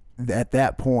at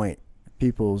that point,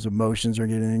 people's emotions are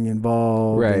getting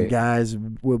involved, right? And guys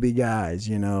will be guys,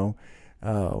 and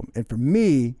for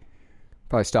me.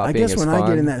 Probably stop I being guess as when fun. I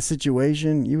get in that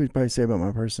situation, you would probably say about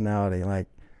my personality, like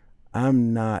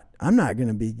I'm not going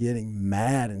to be getting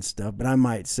mad and stuff, but I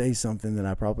might say something that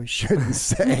I probably shouldn't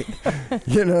say.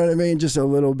 You know what I mean? Just a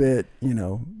little bit, I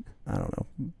don't know,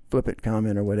 flippant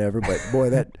comment or whatever. But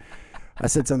boy, I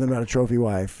said something about a trophy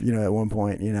wife, at one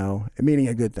point, meaning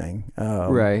a good thing.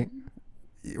 Right.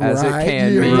 As right. it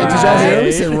can You're be. right. Did y'all hear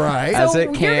me say Right. right? As So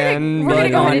it can we're gonna be.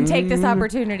 go ahead and take this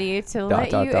opportunity to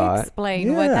let you dot.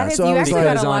 explain what that is. So You I was actually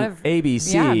like- got a lot on of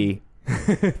ABC.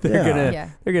 They're Yeah.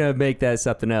 gonna make that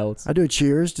something else. I do a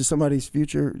cheers to somebody's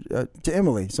future, to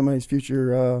Emily, somebody's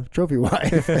future trophy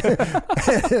wife.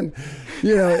 And,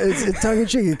 it's tongue in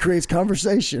cheek. It creates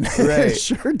conversation. Right. It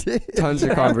sure did. Tons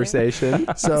of conversation.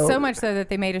 so much so that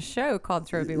they made a show called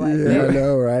Trophy Wife. Yeah, I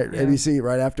know, right? Yeah. ABC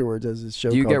right afterwards does this show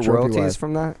Do you called get Trophy royalties Wife.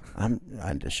 from that?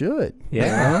 I should.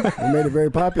 Yeah. We made it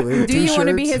very popular. Do you want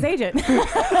to be his T-shirts.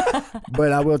 agent?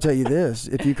 But I will tell you this.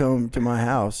 If you come to my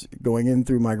house, going in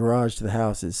through my garage to the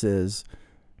house, it says,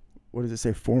 what does it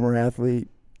say? Former athlete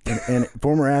and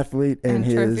former athlete and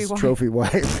his trophy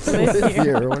wife live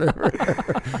here or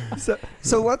whatever.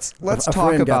 So let's a talk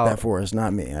friend got about that for us,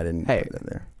 not me. I didn't Hey. put that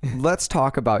there. let's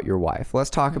talk about your wife. Let's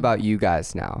talk about you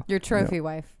guys now. Your trophy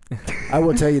wife. I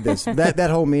will tell you this. That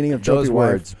whole meaning of trophy Those wife,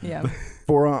 words. Yeah.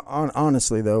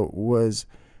 honestly though, was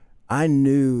I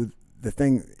knew the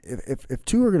thing. If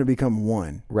two are going to become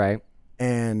one, Right.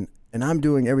 and I'm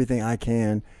doing everything I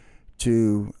can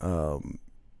to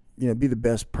be the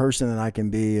best person that I can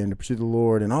be and to pursue the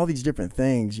Lord and all these different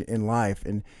things in life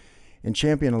and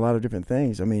champion a lot of different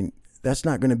things. I mean, that's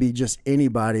not going to be just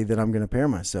anybody that I'm going to pair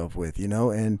myself with,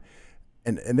 and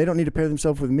they don't need to pair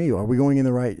themselves with me. Are we going in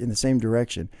the same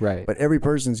direction? Right. But every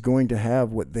person's going to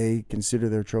have what they consider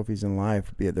their trophies in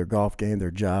life, be it their golf game,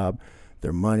 their job,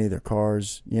 their money, their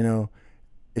cars,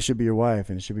 it should be your wife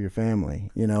and it should be your family,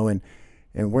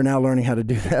 and we're now learning how to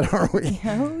do that, aren't we?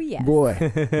 Oh, yes. Boy.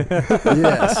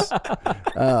 Yes.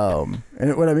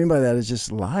 And what I mean by that is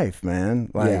just life, man.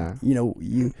 Like, Yeah.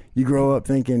 you grow up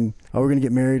thinking, oh, we're going to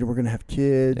get married and we're going to have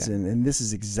kids. Yeah. And this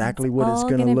is exactly what it's all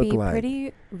going to gonna look be like.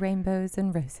 Pretty rainbows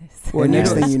and roses. Well, And you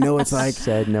next know, thing you know, it's like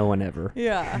Said no one ever.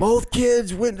 Yeah. both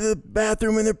kids went to the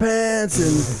bathroom in their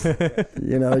pants and,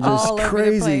 just All over the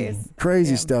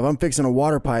crazy Yeah. stuff. I'm fixing a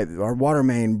water pipe. Our water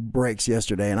main breaks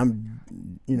yesterday and I'm,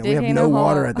 we have Digging no a hole.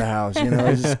 water at the house.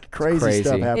 It's just crazy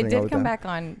stuff Crazy. happening It all did the come time. back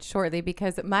on shortly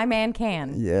because my man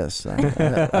can. Yes, I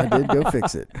did go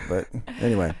fix it. But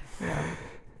anyway.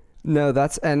 No,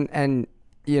 that's and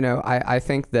I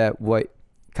think that what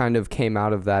kind of came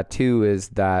out of that too is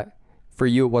that for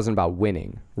you it wasn't about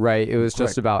winning, right? It was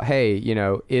just Correct. about, hey,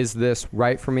 is this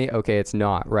right for me? Okay, it's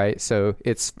not, right? So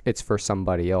it's for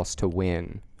somebody else to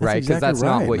win, That's right? Because exactly that's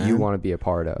not right, what you man. want to be a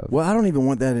part of. Well, I don't even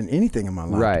want that in anything in my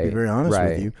life, to Right, be very honest right.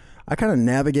 with you. I kind of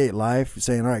navigate life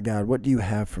saying, all right, God, what do you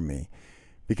have for me?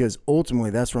 Because ultimately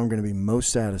that's where I'm going to be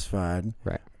most satisfied.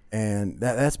 Right. And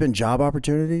that's been job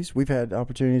opportunities. We've had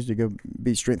opportunities to go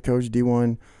be strength coach,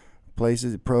 D1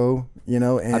 places, pro, and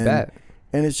I bet.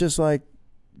 And it's just like,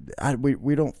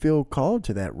 we don't feel called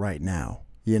to that right now,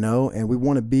 and we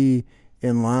want to be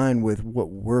in line with what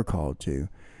we're called to.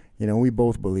 We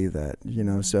both believe that,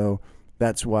 so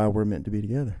that's why we're meant to be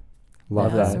together.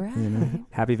 Love That's that. right.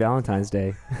 Happy Valentine's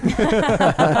Day.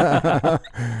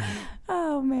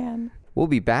 Oh, Oh, man. We'll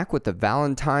be back with the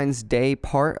Valentine's Day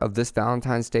part of this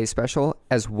Valentine's Day special,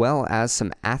 as well as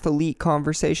some athlete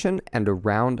conversation and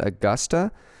around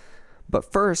Augusta. But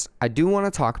first, I do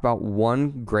want to talk about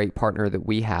one great partner that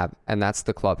we have, and that's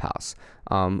the Clubhouse.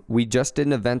 We just did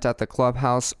an event at the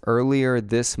Clubhouse earlier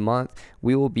this month.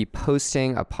 We will be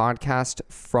posting a podcast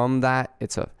from that.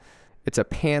 It's a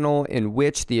panel in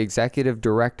which the executive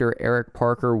director, Eric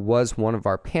Parker, was one of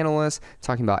our panelists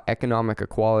talking about economic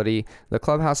equality. The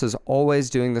Clubhouse is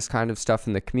always doing this kind of stuff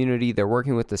in the community. They're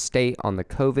working with the state on the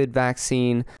COVID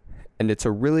vaccine, and it's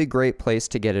a really great place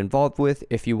to get involved with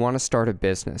if you want to start a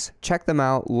business. Check them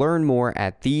out. Learn more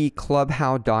at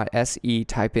theclubhouse.se.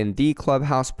 Type in the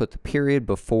Clubhouse, put the period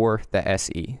before the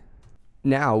SE.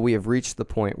 Now we have reached the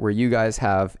point where you guys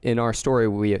have, in our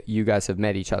story, you guys have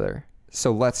met each other.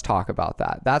 So let's talk about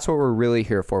that. That's what we're really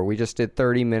here for. We just did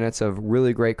 30 minutes of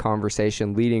really great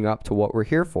conversation leading up to what we're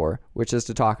here for, which is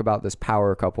to talk about this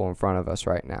power couple in front of us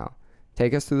right now.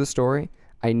 Take us through the story.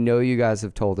 I know you guys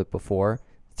have told it before.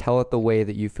 Tell it the way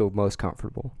that you feel most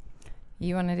comfortable.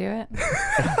 You want to do it?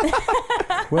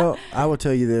 Well, I will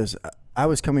tell you this. I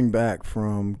was coming back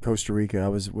from Costa Rica. I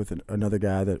was with another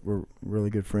guy that we're really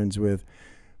good friends with,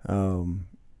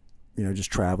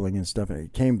 just traveling and stuff. And he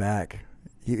came back.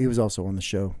 He was also on the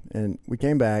show, and we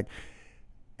came back,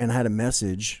 and I had a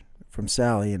message from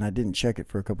Sally, and I didn't check it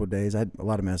for a couple of days. I had a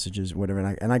lot of messages, whatever,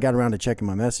 and I got around to checking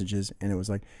my messages, and it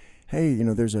was like, hey,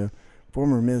 there's a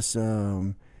former Miss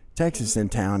Texas in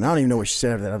town. I don't even know what she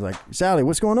said after that. I was like, Sally,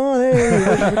 what's going on? Hey,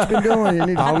 what you been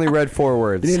doing? I only read 4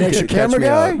 words. You need an extra camera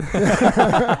guy?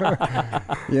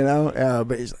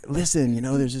 But he's like, listen,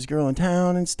 there's this girl in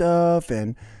town and stuff,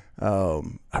 and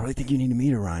I really think you need to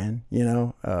meet her, Ryan,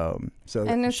 And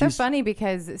it's so funny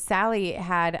because Sally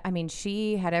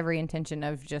she had every intention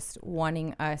of just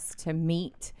wanting us to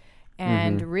meet.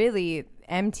 And really,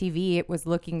 MTV was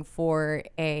looking for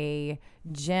a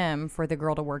gym for the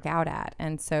girl to work out at.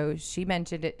 And so she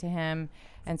mentioned it to him.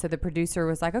 And so the producer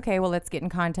was like, okay, well, let's get in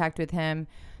contact with him.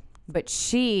 But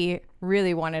she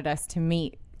really wanted us to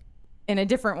meet in a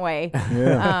different way.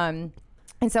 Yeah.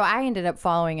 And so I ended up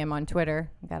following him on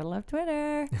Twitter. Gotta love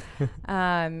Twitter.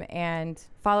 And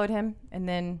followed him. And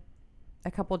then a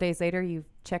couple days later, you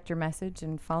checked your message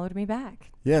and followed me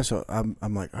back. Yeah, so I'm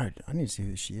like, all right, I need to see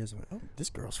who she is. I'm like, oh, this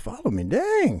girl's following me.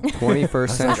 Dang. 21st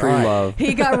century love.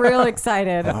 He got real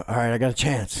excited. All right, I got a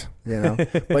chance.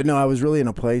 But no, I was really in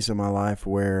a place in my life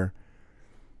where,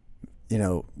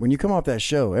 when you come off that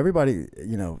show, everybody,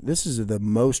 this is the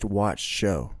most watched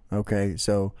show. Okay,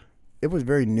 so it was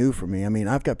very new for me. I mean,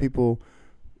 I've got people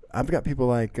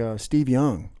like Steve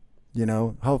Young,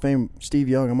 Hall of Fame Steve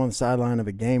Young. I'm on the sideline of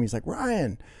a game. He's like,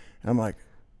 Ryan. And I'm like,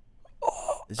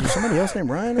 oh, is there somebody else named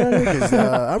Ryan around here? Because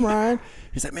I'm Ryan.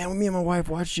 He's like, man, when me and my wife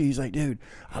watched you, he's like, dude,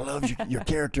 I loved your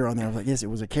character on there. I was like, yes, it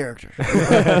was a character.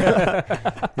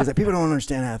 He's like, people don't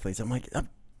understand athletes. I'm like,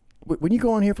 when you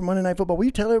go on here for Monday Night Football, will you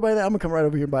tell everybody that? I'm going to come right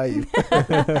over here by you. I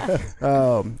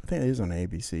think it is on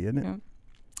ABC, isn't it? Yeah.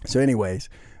 So anyways,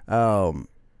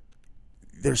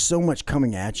 there's so much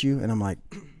coming at you, and I'm like,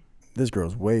 this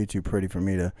girl's way too pretty for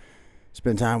me to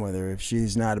spend time with her if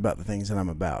she's not about the things that I'm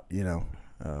about.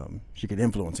 She could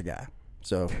influence a guy,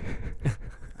 so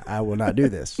I will not do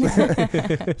this.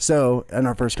 So in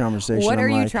our first conversation, what are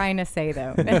you trying to say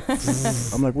though?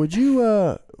 I'm like, would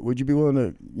you be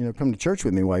willing to come to church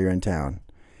with me while you're in town?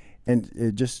 And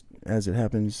it just, as it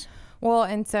happens. Well,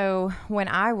 and so when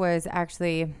I was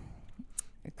actually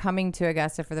coming to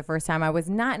Augusta for the first time, I was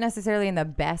not necessarily in the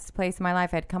best place in my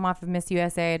life. I had come off of Miss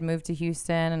USA, I had moved to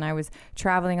Houston, and I was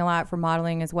traveling a lot for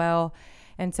modeling as well.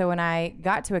 And so when I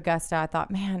got to Augusta, I thought,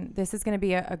 man, this is going to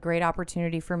be a great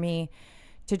opportunity for me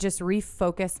to just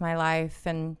refocus my life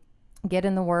and get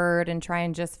in the Word and try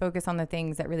and just focus on the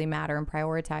things that really matter and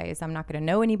prioritize. I'm not going to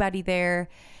know anybody there.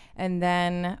 And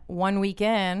then one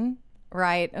weekend,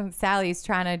 right, Sally's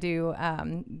trying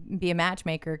to be a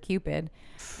matchmaker, Cupid,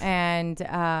 and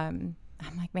I'm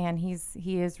like, man, he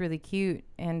is really cute.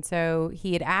 And so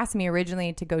he had asked me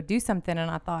originally to go do something,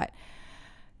 and I thought,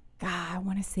 God, I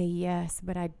want to say yes,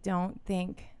 but I don't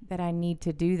think that I need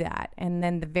to do that. And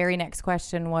then the very next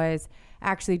question was,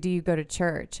 actually, do you go to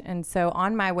church? And so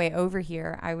on my way over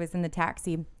here, I was in the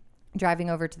taxi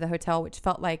driving over to the hotel, which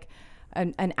felt like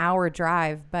an hour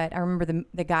drive, but I remember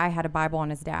the guy had a Bible on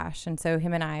his dash. And so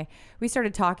him and we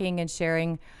started talking and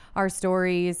sharing our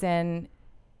stories. And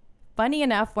funny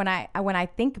enough, when I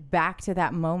think back to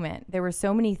that moment, there were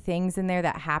so many things in there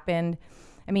that happened.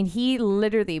 I mean, he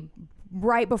literally,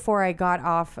 right before I got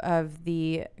off of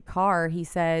the car, he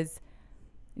says,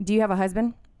 do you have a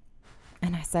husband?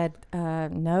 And I said,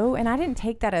 no. And I didn't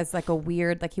take that as like a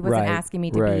weird, like he wasn't asking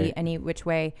me to be any which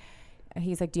way.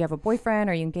 He's like, do you have a boyfriend?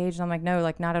 Are you engaged? And I'm like, no,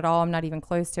 like not at all. I'm not even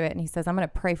close to it. And he says, I'm going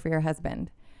to pray for your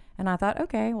husband. And I thought,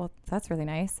 okay, well, that's really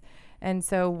nice. And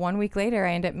so 1 week later,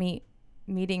 I ended up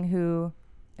meeting who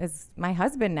is my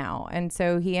husband now. And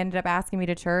so he ended up asking me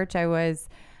to church. I was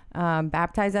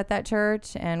baptized at that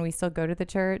church, and we still go to the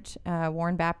church,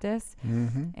 Warren Baptist.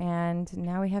 And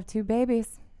now we have 2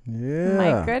 babies. Yeah.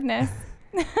 My goodness.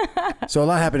 So a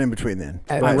lot happened in between then.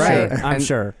 I'm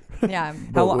sure. Yeah.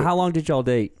 How long did y'all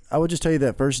date? I would just tell you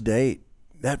that first date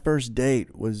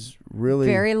was really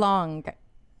Very long.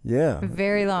 Yeah.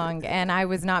 Very long. And I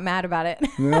was not mad about it.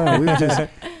 No,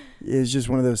 it's just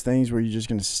one of those things where you're just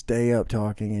going to stay up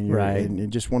talking and you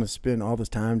just want to spend all this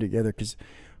time together, because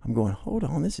I'm going, hold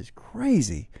on, this is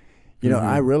crazy. You know,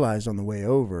 I realized on the way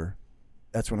over,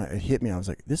 that's when it hit me. I was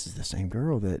like, this is the same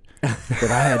girl that I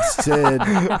had said.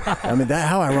 I mean,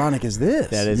 how ironic is this?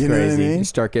 That is crazy. Know what I mean? You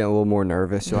start getting a little more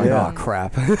nervous. You're like, oh,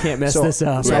 crap. Can't mess this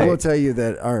up. So I will tell you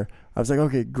that I was like,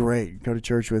 okay, great. Go to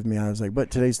church with me. I was like,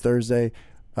 but today's Thursday.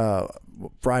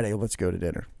 Friday, let's go to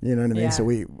dinner. You know what I mean? Yeah. So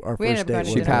our first date.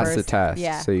 She passed the test,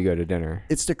 yeah. so you go to dinner.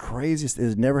 It's the craziest. It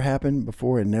has never happened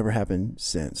before. It never happened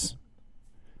since.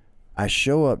 I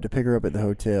show up to pick her up at the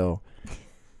hotel.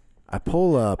 I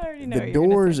pull up. The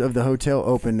doors of the hotel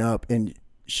open up, and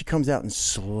she comes out in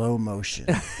slow motion.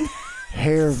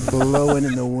 Hair blowing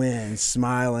in the wind,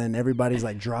 smiling. Everybody's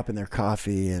like dropping their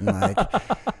coffee and like.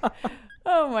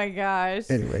 Oh my gosh.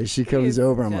 Anyway, she comes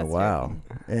over. I'm like, wow.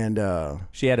 And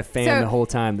she had a fan the whole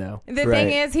time, though. The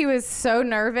thing is, he was so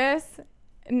nervous.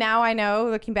 Now I know,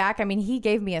 looking back, I mean, he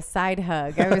gave me a side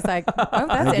hug. I was like, oh,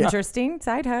 that's interesting.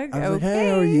 Side hug. I was like, hey,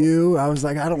 how are you? I was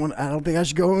like, I don't think I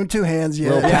should go in 2 hands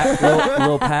yet.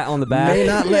 Little pat on the back. May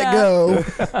not let go.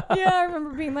 Yeah, I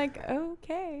remember being like,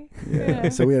 okay. Yeah.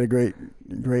 So we had a great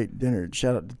dinner.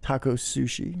 Shout out to Taco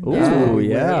Sushi. Ooh,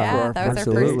 Yeah, that was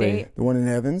our first date. The one in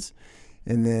Evans.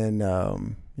 And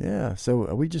then,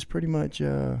 so we just pretty much.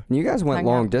 You guys went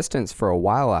long distance for a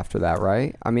while after that,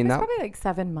 right? I mean, that was probably like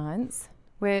 7 months,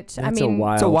 which that's I mean,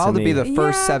 it's a while to be the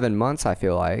first 7 months, I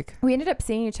feel like. We ended up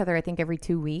seeing each other, I think, every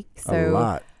 2 weeks. So a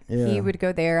lot. Yeah. He would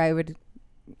go there. I would,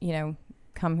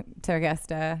 come to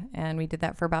Augusta, and we did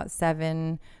that for about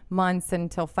 7 months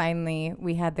until finally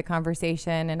we had the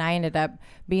conversation, and I ended up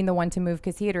being the one to move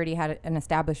because he had already had an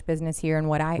established business here, and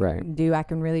what I do, I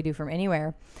can really do from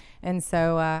anywhere. And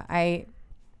so I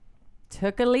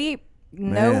took a leap.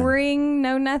 No ring,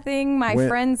 no nothing. My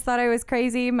friends thought I was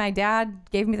crazy. My dad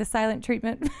gave me the silent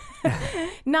treatment.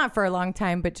 Not for a long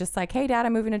time, but just like, hey, Dad,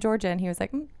 I'm moving to Georgia. And he was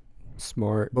like,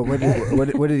 Smart. But what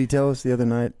did he tell us the other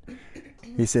night?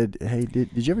 He said, hey, did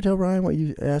you ever tell Ryan what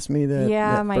you asked me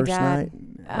that my first dad,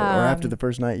 night? Or after the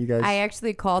first night, you guys? I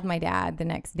actually called my dad the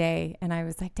next day, and I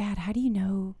was like, Dad, how do you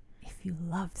know if you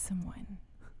love someone?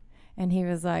 And he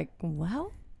was like,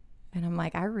 well... And I'm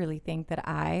like, I really think that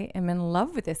I am in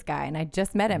love with this guy. And I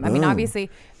just met him. Boom. I mean, obviously.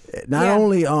 Not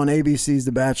only on ABC's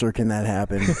The Bachelor can that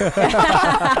happen.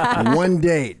 One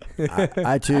date.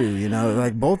 I too,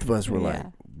 like both of us were like,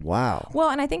 wow.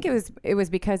 Well, and I think it was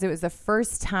because it was the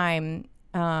first time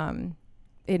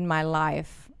in my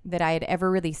life that I had ever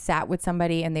really sat with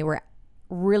somebody and they were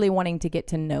really wanting to get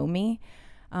to know me.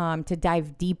 To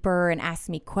dive deeper and ask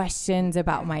me questions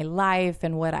about my life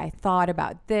and what I thought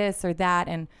about this or that.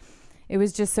 And it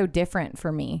was just so different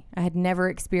for me. I had never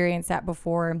experienced that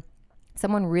before.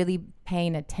 Someone really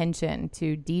paying attention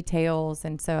to details.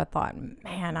 And so I thought,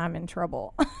 man, I'm in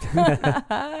trouble.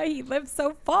 He lives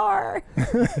so far.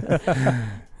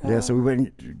 Yeah, so we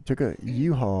went and took a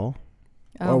U-Haul.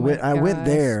 I went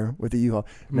there with a U-Haul.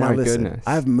 My goodness.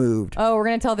 I've moved. Oh, we're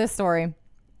going to tell this story.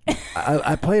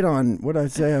 I played on, what did I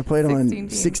say? I played 16 on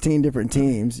 16 different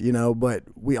teams, but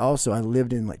I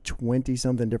lived in like 20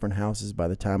 something different houses by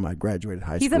the time I graduated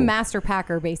high school. He's a master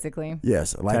packer, basically.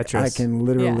 Yes. Like Tetris. I can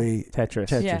literally.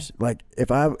 Tetris. Yeah. Like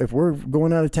if we're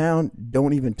going out of town,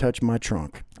 don't even touch my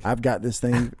trunk. I've got this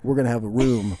thing. We're going to have a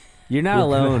room. You're not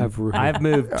alone. I've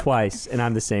moved twice and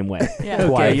I'm the same way. Yeah.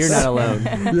 Okay, you're not alone.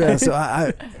 Yeah. So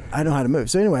I know how to move.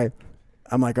 So anyway,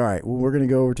 I'm like, all right, well, we're going to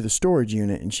go over to the storage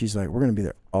unit. And she's like, we're going to be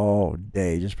there all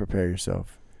day. Just prepare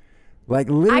yourself. Like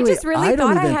literally, I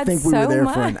don't even think we were there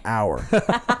for an hour.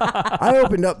 I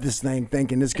opened up this thing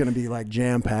thinking it's going to be like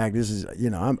jam packed. This is,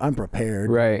 I'm prepared.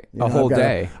 Right. A whole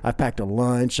day. I've packed a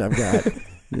lunch. I've got,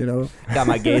 got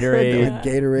my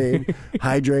Gatorade.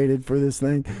 Hydrated for this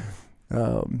thing.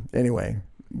 Anyway,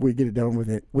 we get it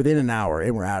done within an hour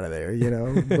and we're out of there,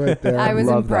 But I was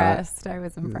impressed. I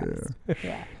was impressed.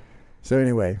 Yeah. So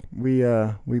anyway, we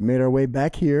made our way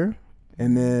back here,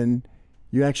 and then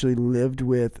You actually lived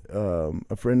with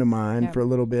a friend of mine for a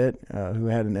little bit who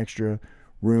had an extra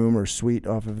room or suite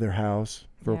off of their house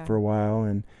for a while.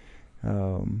 And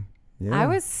I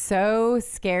was so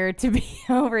scared to be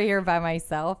over here by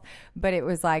myself, but it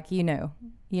was like, you know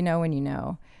when you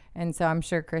know. And so I'm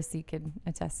sure, Chris, you could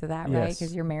attest to that, right?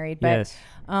 Because you're married. But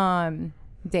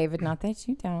David, not that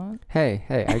you don't. Hey,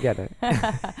 I get it.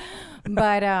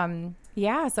 But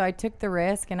so I took the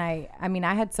risk, and I mean,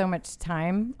 I had so much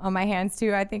time on my hands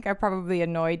too. I think I probably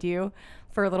annoyed you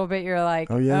for a little bit. You're like,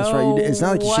 oh yeah, that's right. It's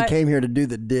not like she came here to do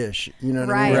the dish. You know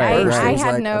what I mean? Right. I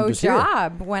had like, no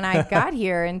job when I got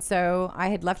here, and so I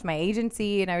had left my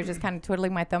agency, and I was just kind of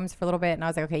twiddling my thumbs for a little bit. And I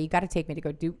was like, okay, you got to take me to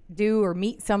go do or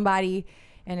meet somebody.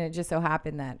 And it just so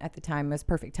happened that at the time it was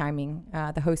perfect timing.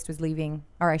 The host was leaving,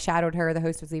 or I shadowed her. The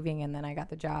host was leaving, and then I got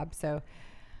the job. So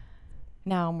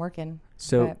now I'm working.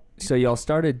 So y'all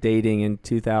started dating in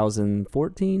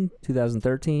 2014,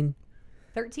 2013?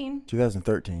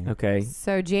 2013. Okay.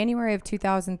 So January of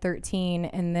 2013,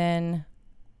 and then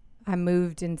I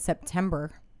moved in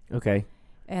September. Okay.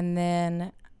 And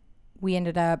then we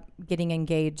ended up getting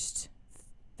engaged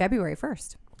February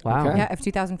 1st. Wow. Okay. Yeah, of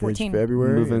 2014.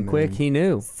 February. Moving quick. He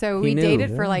knew. So we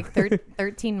dated for like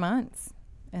 13 months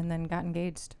and then got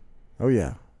engaged. Oh,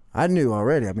 yeah. I knew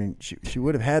already. I mean, she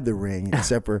would have had the ring,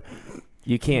 except for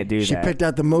you can't do she that. She picked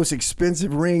out the most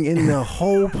expensive ring in the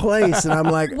whole place. And I'm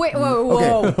like, wait,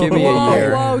 whoa. Okay. Give me a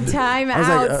year. Whoa, time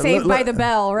out. Like, Saved by the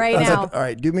bell right now. Like, all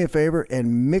right, do me a favor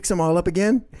and mix them all up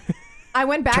again. I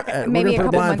went back maybe a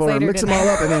couple months later. Mix them all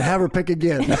up and then have her pick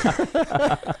again.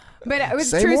 But it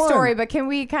was a true story. But can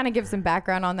we kind of give some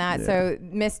background on that? Yeah. So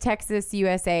Miss Texas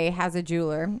USA has a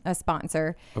jeweler, a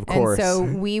sponsor. Of course. And so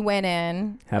we went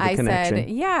in. Have a connection.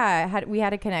 Said, we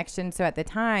had a connection. So at the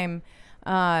time,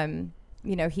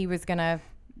 he was going to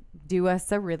do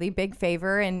us a really big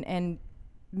favor and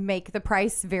make the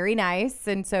price very nice.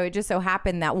 And so it just so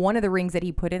happened that one of the rings that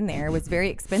he put in there was very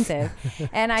expensive.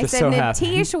 And I said,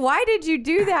 Natish, why did you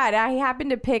do that? I happened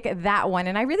to pick that one.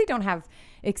 And I really don't have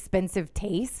expensive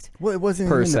taste. Well, it wasn't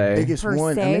even the biggest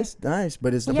one. I mean, it's nice,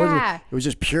 but it was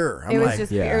just pure. It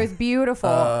was beautiful.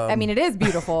 I mean, it is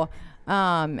beautiful.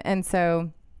 And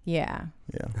so, yeah.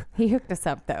 He hooked us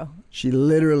up, though. She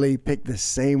literally picked the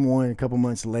same one a couple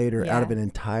months later out of an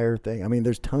entire thing. I mean,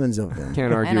 there's tons of them.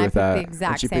 Can't argue with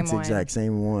that. She picked the exact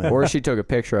same one. Or she took a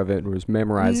picture of it and was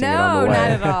memorizing it on the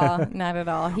way. No, not at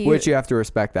all. Which you have to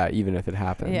respect that, even if it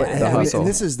happened. Yeah. But the hustle. And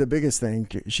this is the biggest thing.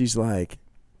 She's like,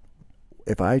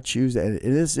 if I choose that,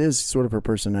 this is sort of her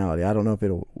personality. I don't know if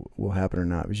will happen or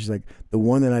not, but she's like, the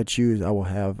one that I choose, I will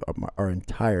have our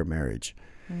entire marriage.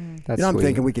 That's I'm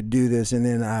thinking we could do this, and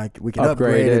then we could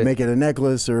upgrade it, make it a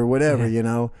necklace or whatever,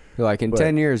 You're like, in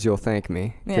 10 years, you'll thank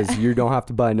me because you don't have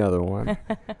to buy another one.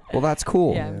 Well, that's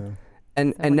cool. Yeah.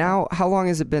 And now, how long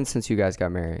has it been since you guys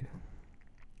got married?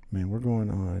 Man, we're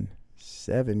going on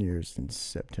 7 years in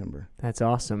September. That's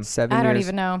awesome. 7 years. I don't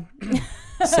even know.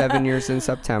 7 years in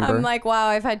September. I'm like, wow,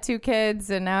 I've had 2 kids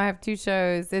and now I have 2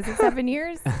 shows. Is it 7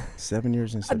 years? 7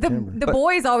 years in September. The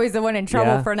boy's always the one in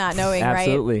trouble for not knowing,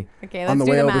 absolutely. Right? Okay, let's on the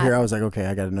do way the over math. here, I was like, okay,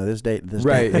 I got to know this date.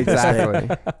 Right,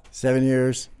 exactly. 7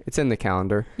 years. It's in the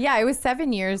calendar. Yeah, it was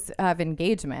 7 years of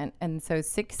engagement, and so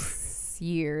 6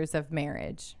 years of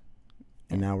marriage.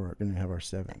 And now we're going to have our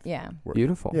 7th. Yeah.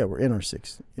 Beautiful. Yeah, we're in our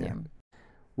 6th. Yeah.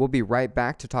 We'll be right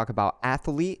back to talk about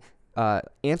Athlete,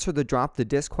 answer the drop the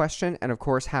disc question, and of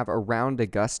course have Around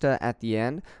Augusta at the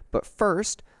end. But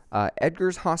first,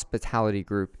 Edgar's Hospitality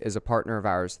Group is a partner of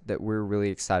ours that we're really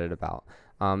excited about.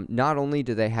 Not only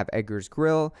do they have Edgar's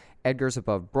Grill, Edgar's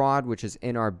Above Broad, which is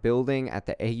in our building at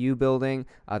the AU building.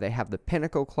 They have the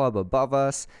Pinnacle Club above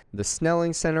us, the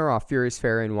Snelling Center off Furious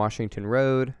Ferry and Washington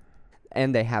Road,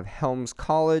 and they have Helms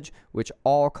College, which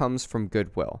all comes from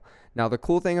Goodwill. Now, the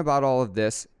cool thing about all of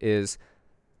this is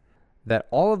that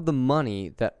all of the money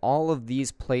that all of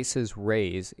these places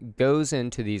raise goes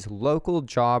into these local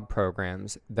job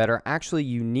programs that are actually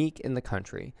unique in the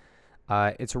country.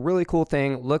 It's a really cool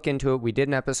thing. Look into it. We did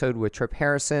an episode with Trip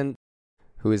Harrison,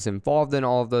 who is involved in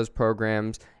all of those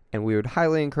programs, and we would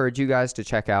highly encourage you guys to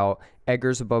check out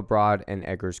Edgar's Above Broad and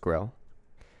Edgar's Grill.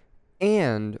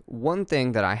 And one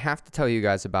thing that I have to tell you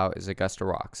guys about is Augusta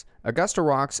Rocks. Augusta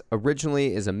Rocks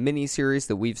originally is a mini-series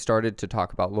that we've started to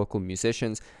talk about local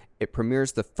musicians. It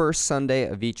premieres the first Sunday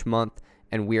of each month,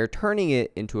 and we are turning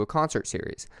it into a concert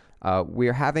series. We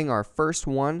are having our first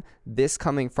one this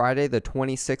coming Friday, the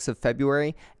 26th of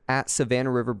February, at Savannah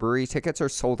River Brewery. Tickets are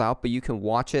sold out, but you can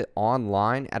watch it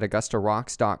online at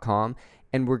AugustaRocks.com.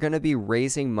 And we're going to be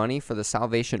raising money for the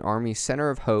Salvation Army Center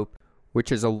of Hope, which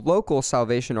is a local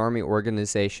Salvation Army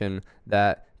organization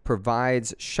that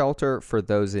provides shelter for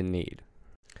those in need.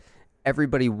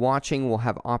 Everybody watching will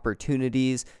have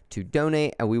opportunities to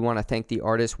donate, and we want to thank the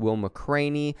artists Will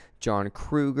McCraney, John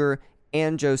Kruger,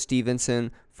 and Joe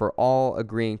Stevenson for all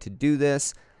agreeing to do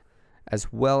this,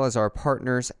 as well as our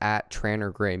partners at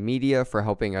Tranter Gray Media for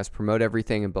helping us promote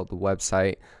everything and build the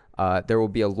website. There will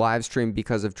be a live stream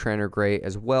because of Tranter Gray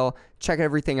as well. Check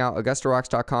everything out,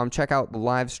 AugustaRocks.com. Check out the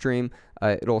live stream.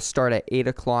 It'll start at 8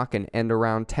 o'clock and end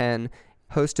around 10.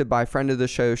 Hosted by friend of the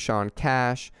show, Sean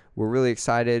Cash. We're really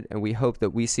excited, and we hope that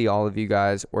we see all of you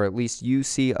guys, or at least you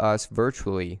see us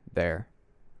virtually there.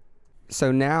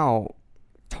 So now,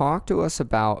 talk to us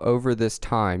about, over this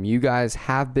time, you guys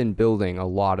have been building a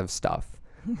lot of stuff.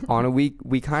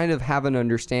 We kind of have an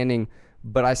understanding,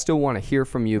 but I still want to hear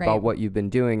from you about what you've been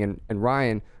doing. And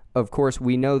Ryan, of course,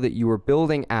 we know that you were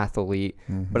building Athlete,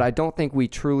 but I don't think we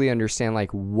truly understand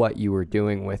like what you were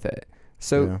doing with it.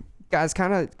 So guys,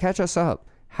 kind of catch us up.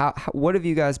 How what have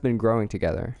you guys been growing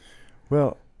together?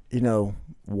 Well,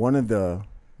 one of the,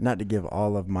 not to give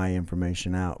all of my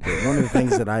information out, but one of the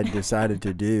things that I decided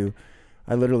to do,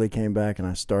 I literally came back and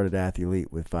I started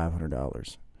Athlete with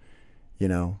 $500,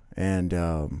 and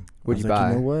What'd you buy?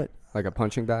 You know what? Like a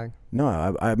punching bag?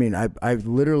 No, I mean, I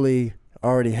literally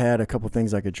already had a couple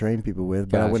things I could train people with,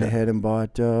 but I went ahead and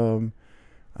bought,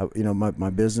 my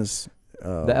business.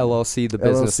 The LLC, the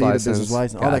business license. The business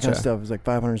license, all that kind of stuff. It was like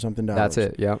 $500 something. That's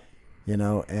it. Yep.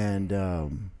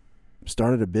 And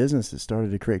started a business that started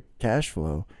to create cash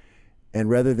flow, and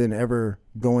rather than ever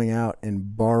going out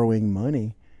and borrowing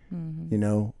money,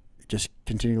 just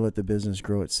continue to let the business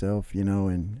grow itself.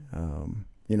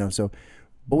 So.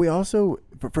 But we also,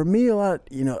 for me, a lot,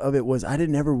 of it was I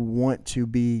didn't ever want to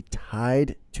be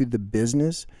tied to the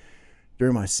business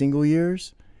during my single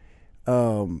years,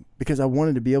 because I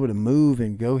wanted to be able to move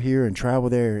and go here and travel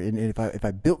there. And if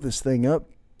I built this thing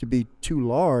up to be too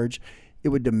large, it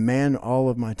would demand all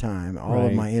of my time, all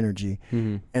of my energy.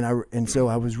 And so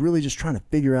I was really just trying to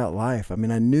figure out life. I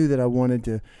mean, I knew that I wanted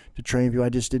to train people. I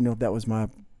just didn't know if that was my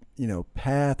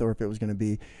path, or if it was going to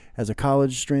be as a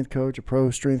college strength coach, a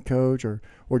pro strength coach, or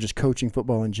just coaching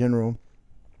football in general,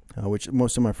 which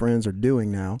most of my friends are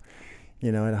doing now,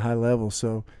 at a high level.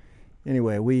 So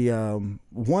anyway, we,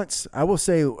 once, I will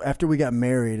say, after we got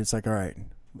married, it's like, all right,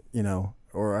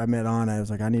 or I met Anna, I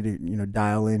was like, I need to,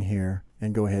 dial in here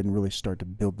and go ahead and really start to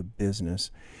build the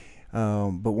business.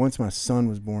 But once my son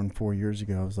was born 4 years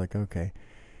ago, I was like, okay,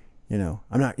 he's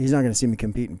not going to see me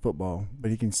compete in football,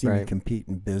 but he can see me compete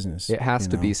in business. It has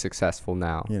to be successful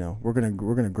now. We're going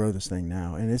to grow this thing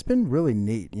now. And it's been really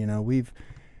neat. We've,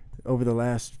 over the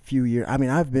last few years,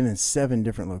 I've been in 7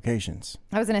 different locations.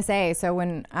 I was going to say, so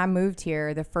when I moved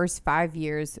here, the first 5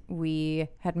 years, we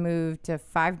had moved to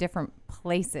 5 different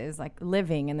places, like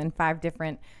living, and then 5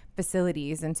 different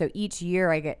facilities. And so each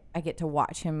year I get to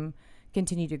watch him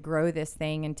continue to grow this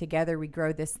thing, and together we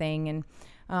grow this thing.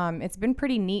 And it's been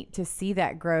pretty neat to see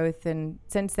that growth. And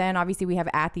since then, obviously, we have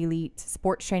Athlete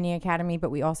Sports Training Academy, but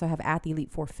we also have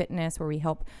Athlete for Fitness, where we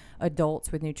help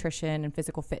adults with nutrition and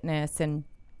physical fitness. And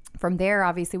from there,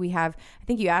 obviously, we have, I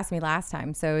think you asked me last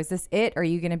time, so is this it? Are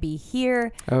you going to be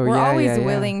here? We're always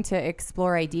willing to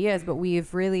explore ideas, but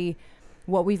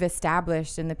what we've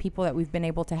established and the people that we've been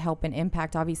able to help and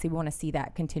impact, obviously, we want to see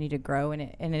that continue to grow, and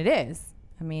it is.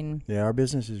 Our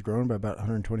business has grown by about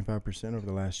 125% over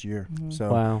the last year.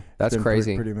 So wow, that's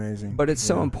crazy. Pretty amazing. But it's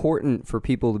so important for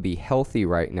people to be healthy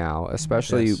right now,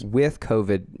 especially with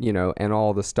COVID, and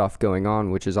all the stuff going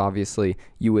on, which is obviously,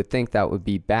 you would think that would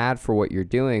be bad for what you're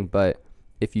doing. But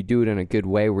if you do it in a good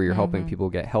way where you're helping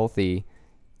people get healthy,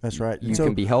 that's right. You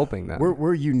can be helping them.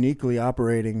 We're uniquely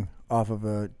operating off of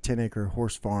a 10-acre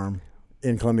horse farm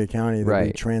in Columbia County that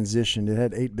we transitioned. It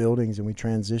had 8 buildings, and we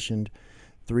transitioned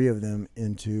 3 of them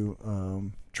into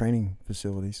training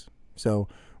facilities. So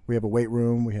we have a weight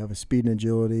room, we have a speed and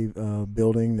agility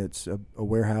building that's a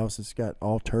warehouse that's got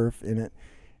all turf in it,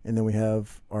 and then we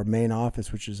have our main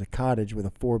office, which is a cottage with a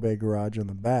 4-bay garage on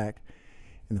the back,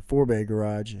 and the 4-bay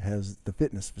garage has the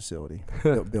fitness facility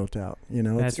built out.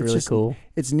 That's really cool.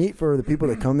 It's neat for the people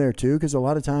that come there too, because a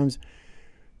lot of times,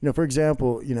 for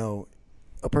example,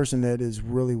 a person that is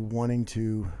really wanting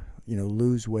to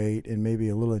lose weight and maybe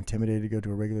a little intimidated to go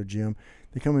to a regular gym,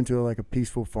 they come into a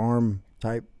peaceful farm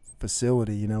type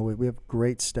facility. We have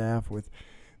great staff with,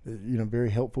 very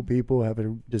helpful people, have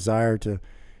a desire to,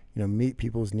 meet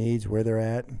people's needs where they're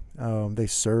at. They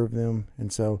serve them.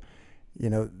 And so,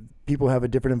 people have a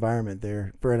different environment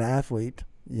there. For an athlete,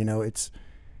 it's,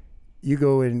 you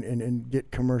go in and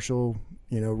get commercial,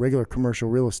 regular commercial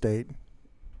real estate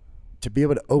to be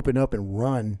able to open up and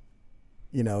run.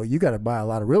 You got to buy a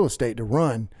lot of real estate to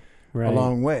run a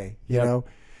long way, you know?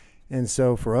 And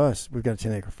so for us, we've got a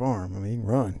 10-acre farm. You can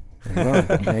run.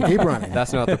 and keep running.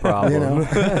 That's not the problem. You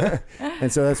know?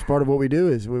 And so that's part of what we do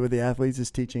is with the athletes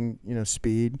is teaching,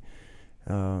 speed,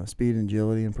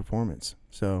 agility, and performance.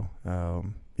 So,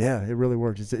 it really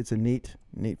works. It's a neat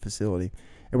facility.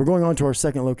 And we're going on to our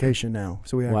second location now.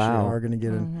 So we actually are going to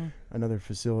get another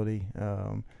facility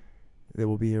that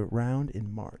will be around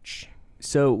in March.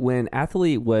 So when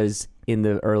Athlete was in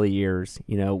the early years,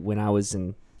 when I was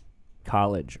in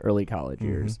early college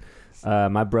years,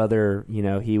 my brother,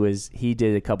 he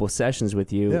did a couple sessions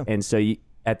with you. Yeah. And so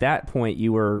at that point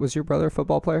was your brother a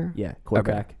football player? Yeah,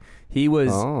 quarterback. Okay. He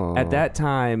was, at that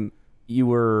time, you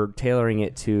were tailoring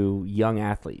it to young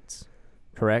athletes,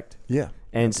 correct? Yeah.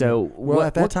 And so,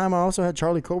 at that time, I also had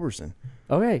Charlie Culberson.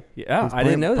 Okay, yeah, I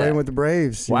didn't know that. Playing with the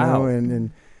Braves. Wow.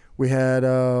 And we had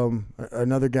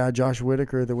another guy, Josh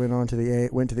Whitaker, that went to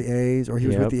the A's, or he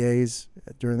was with the A's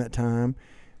during that time.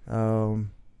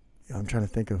 I'm trying to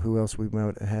think of who else we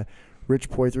might have had. Rich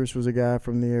Poitras was a guy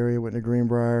from the area, went to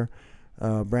Greenbrier.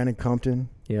 Brandon Compton.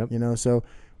 Yep. So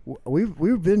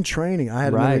we've been training. I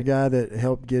had another guy that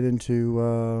helped get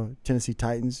into Tennessee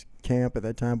Titans camp at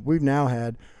that time. We've now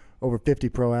had over 50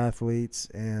 pro athletes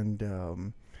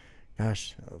and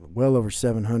well over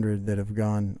 700 that have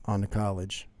gone on to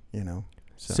college.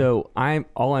 So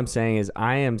all I'm saying is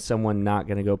I am someone not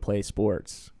going to go play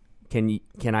sports. Can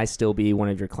I still be one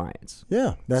of your clients?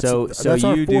 Yeah. That's our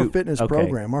fitness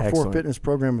program. Our fitness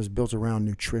program is built around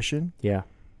nutrition. Yeah.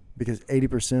 Because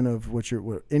 80% of what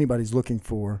anybody's looking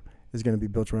for is going to be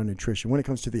built around nutrition. When it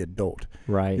comes to the adult,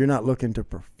 right? You're not looking to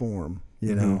perform,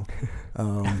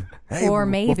 Hey, or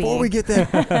maybe before we get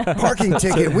that parking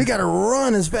ticket, we got to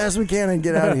run as fast as we can and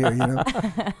get out of here.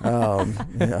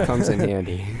 Comes in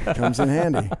handy. Comes in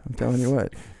handy. I'm telling you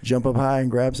what. Jump up high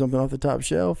and grab something off the top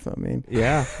shelf. I mean,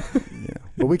 yeah.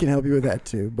 But we can help you with that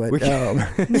too. But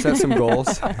set some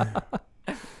goals.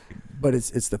 But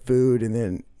it's the food, and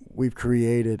then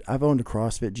I've owned a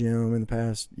CrossFit gym in the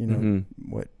past,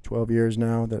 12 years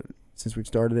now since we've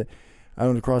started it. I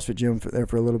owned a CrossFit gym there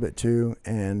for a little bit too.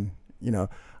 And,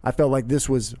 I felt like this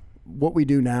was what we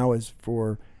do now is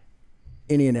for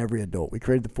any and every adult. We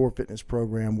created the 4 Fitness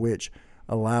program, which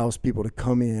allows people to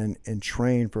come in and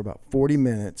train for about 40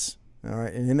 minutes. All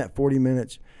right. And in that 40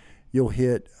 minutes, you'll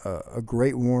hit a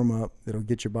great warm up that'll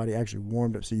get your body actually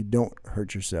warmed up so you don't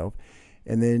hurt yourself.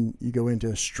 And then you go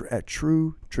into a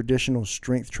true traditional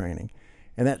strength training.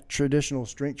 And that traditional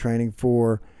strength training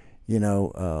for,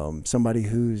 somebody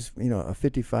who's, a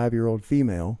 55-year-old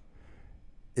female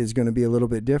is going to be a little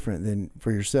bit different than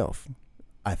for yourself,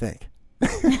 I think.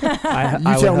 You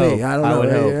tell me. I don't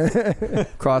know.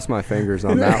 Cross my fingers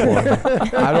on that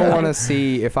one. I don't want to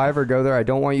see, if I ever go there, I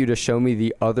don't want you to show me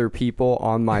the other people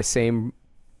on my same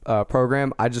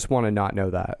program. I just want to not know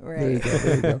that. Right.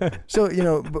 There you go.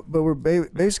 So, but we're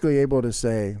basically able to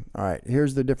say, all right,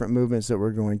 here's the different movements that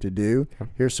we're going to do.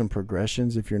 Here's some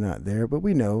progressions if you're not there. But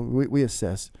we know, we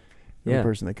assess the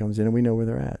person that comes in and we know where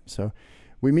they're at. So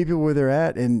we meet people where they're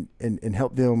at and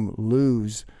help them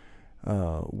lose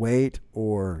weight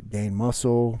or gain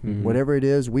muscle, whatever it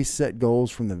is. We set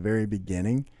goals from the very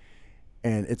beginning,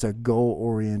 and it's a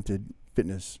goal-oriented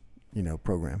fitness,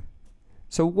 program.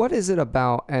 So what is it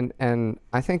about, and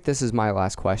I think this is my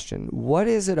last question, what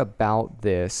is it about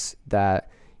this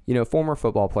that, former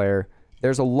football player,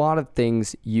 there's a lot of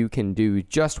things you can do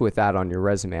just with that on your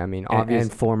resume. I mean, obviously.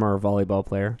 And former volleyball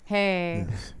player. Hey.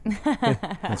 Yes.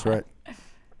 That's right.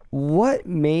 What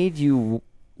made you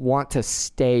want to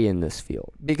stay in this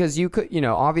field? Because you could,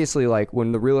 obviously, like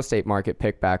when the real estate market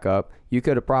picked back up, you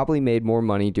could have probably made more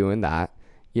money doing that.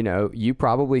 You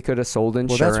probably could have sold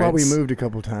insurance. Well, that's why we moved a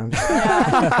couple times.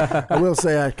 I will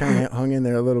say I kind of hung in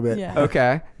there a little bit. Yeah.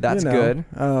 Okay, that's good.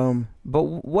 But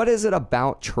what is it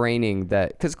about training that,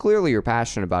 because clearly you're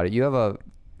passionate about it. You have a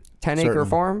 10-acre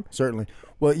farm? Certainly.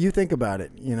 Well, you think about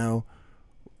it,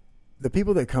 the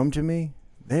people that come to me,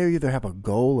 they either have a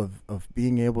goal of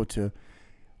being able to,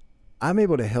 I'm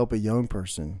able to help a young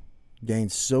person gain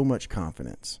so much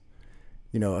confidence.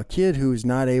 A kid who's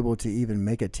not able to even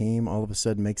make a team all of a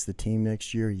sudden makes the team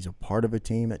next year. He's a part of a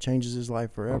team that changes his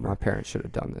life forever. Oh, my parents should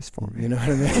have done this for me. You know what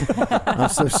I mean? I'm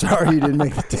so sorry you didn't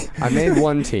make the team. I made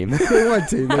one team. One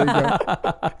team. There you go.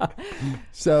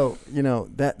 So,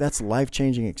 that's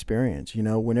life-changing experience.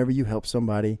 Whenever you help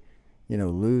somebody,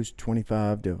 lose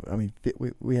 25 to,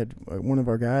 we had one of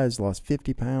our guys lost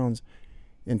 50 pounds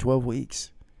in 12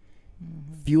 weeks,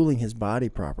 fueling his body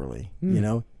properly,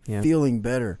 feeling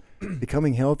better.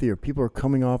 Becoming healthier. People are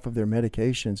coming off of their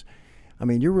medications.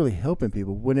 You're really helping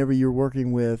people whenever you're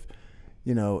working with,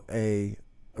 a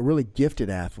really gifted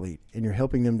athlete, and you're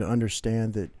helping them to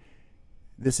understand that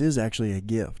this is actually a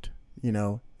gift,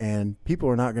 and And people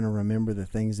are not going to remember the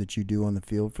things that you do on the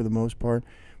field for the most part,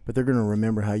 but they're going to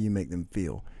remember how you make them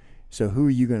feel. So who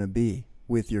are you going to be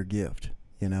with your gift,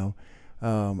 you know?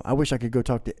 I wish I could go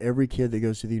talk to every kid that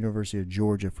goes to the University of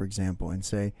Georgia, for example, and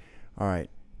say, all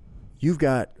right, you've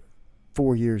got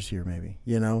 4 years here maybe,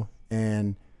 you know,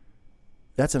 and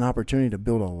that's an opportunity to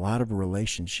build a lot of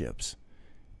relationships.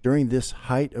 During this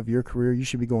height of your career, you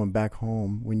should be going back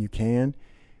home when you can,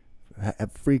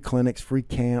 have free clinics, free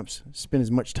camps, spend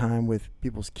as much time with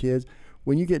people's kids.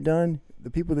 When you get done, the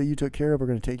people that you took care of are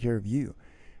going to take care of you.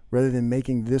 Rather than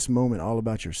making this moment all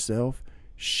about yourself,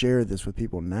 share this with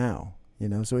people now, you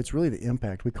know. So it's really the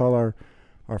impact. We call our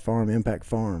farm Impact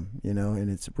Farm, you know,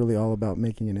 and it's really all about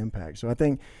making an impact. So I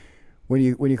think when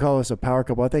you call us a power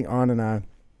couple, I think Ann and I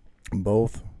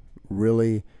both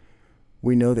really,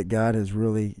 we know that God has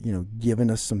really, you know,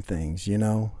 given us some things, you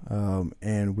know,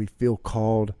 and we feel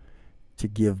called to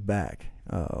give back.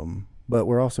 But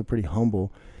we're also pretty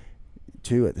humble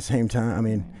too at the same time. I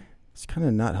mean, it's kind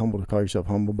of not humble to call yourself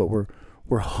humble, but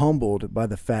we're humbled by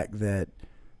the fact that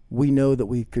we know that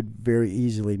we could very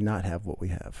easily not have what we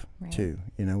have too.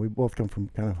 You know, we both come from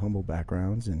kind of humble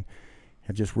backgrounds and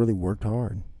have just really worked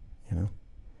hard, you know.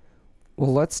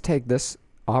 Well, let's take this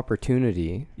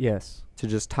opportunity to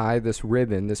just tie this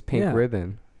ribbon, this pink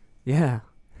ribbon. Yeah.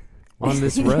 On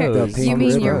this rose. You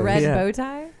mean your red bow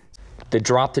tie? The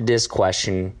Drop the Disc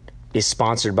question is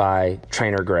sponsored by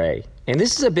Trainer Gray. And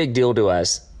this is a big deal to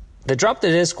us. The Drop the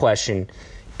Disc question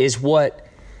is what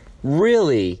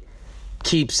really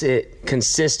keeps it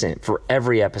consistent for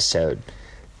every episode.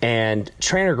 And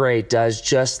Trainer Gray does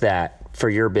just that for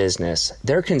your business.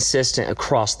 They're consistent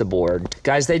across the board.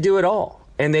 Guys, they do it all.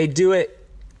 And they do it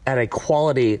at a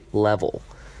quality level.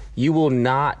 You will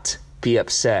not be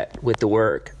upset with the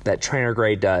work that Trainer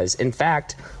Gray does. In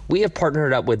fact, we have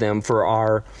partnered up with them for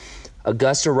our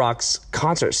Augusta Rocks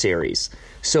concert series.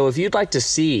 So if you'd like to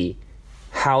see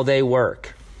how they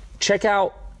work, check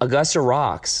out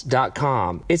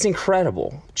AugustaRocks.com. It's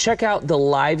incredible. Check out the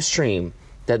live stream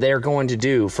that they're going to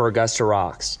do for Augusta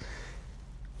Rocks.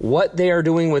 What they are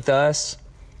doing with us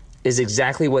is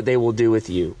exactly what they will do with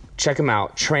you. Check them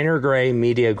out. Trainer Gray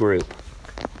Media Group,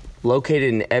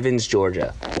 located in Evans,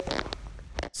 Georgia.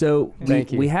 So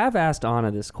we have asked Anna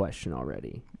this question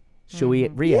already. Should we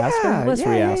re-ask her? Let's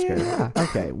re-ask her. Yeah.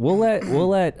 Okay, we'll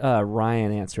let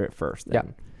Ryan answer it first then.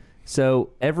 Yeah. So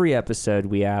every episode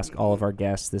we ask all of our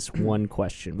guests this one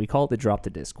question. We call it the Drop the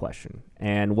Disc question.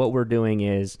 And what we're doing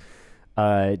is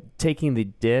taking the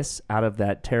dis out of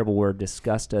that terrible word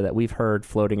disgusta that we've heard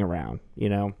floating around, you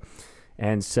know.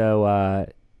 And so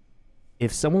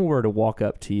if someone were to walk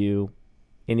up to you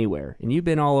anywhere, and you've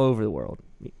been all over the world,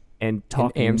 and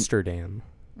talk in Amsterdam.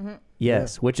 Mm-hmm.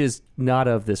 Yes, which is not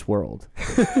of this world.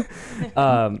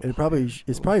 It's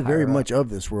probably very much of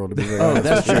this world, to be very honest.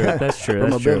 That's true. That's true.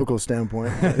 From a biblical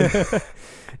standpoint.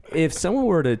 If someone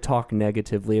were to talk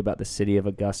negatively about the city of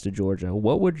Augusta, Georgia,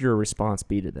 what would your response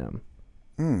be to them?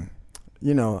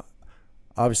 You know,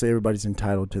 obviously everybody's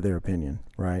entitled to their opinion,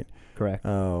 right? Correct.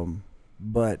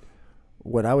 But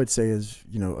what I would say is,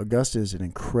 you know, Augusta is an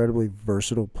incredibly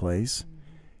versatile place.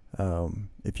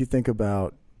 If you think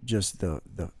about just the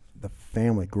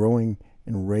family, growing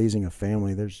and raising a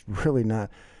family, there's really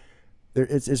not there.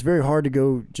 It's very hard to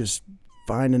go just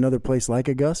find another place like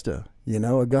Augusta. You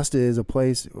know, Augusta is a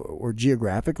place where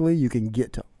geographically you can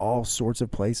get to all sorts of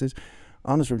places.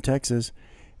 Anna's from Texas,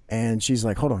 and she's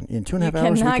like, "Hold on, in 2.5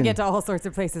 hours, you cannot get to all sorts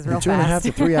of places real fast. In 2.5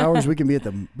 to 3 hours, we could be at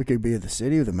the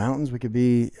city or the mountains. We could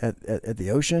be at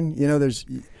the ocean. You know, there's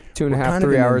 2.5,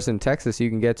 3 hours in Texas, you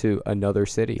can get to another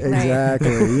city.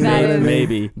 Exactly. You know what I mean?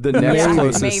 Maybe the next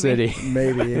closest city.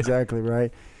 Maybe, exactly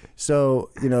right.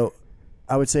 So, you know,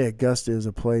 I would say Augusta is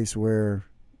a place where,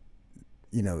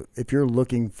 you know, if you're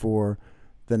looking for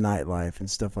the nightlife and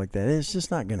stuff like that, it's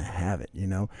just not going to have it, you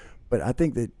know. But I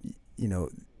think that, you know,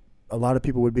 a lot of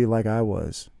people would be like I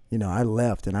was. You know, I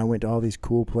left and I went to all these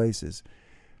cool places,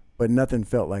 but nothing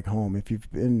felt like home. If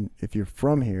you're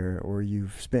from here or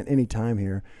you've spent any time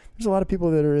here, there's a lot of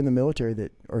people that are in the military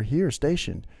that are here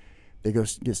stationed. They go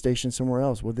get stationed somewhere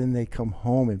else. Well, then they come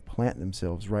home and plant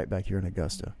themselves right back here in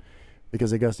Augusta,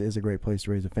 because Augusta is a great place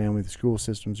to raise a family. The school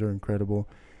systems are incredible.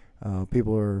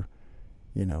 People are,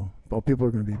 you know, well, people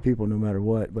are going to be people no matter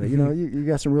what. But, you know, you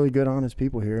got some really good, honest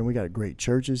people here, and we got great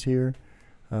churches here.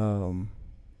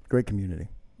 Great community.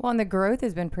 Well, and the growth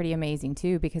has been pretty amazing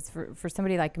too, because for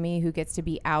somebody like me who gets to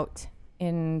be out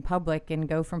in public and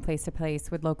go from place to place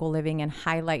with local living and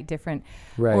highlight different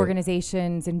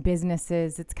organizations and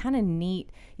businesses, it's kind of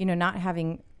neat, you know, not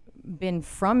having been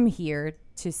from here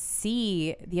to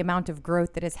see the amount of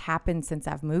growth that has happened since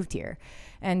I've moved here.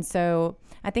 And so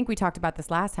I think we talked about this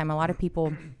last time. A lot of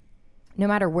people, no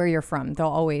matter where you're from, they'll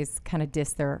always kind of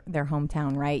diss their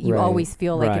hometown, right? You always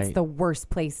feel like it's the worst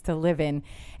place to live in.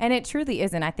 And it truly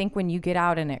isn't. I think when you get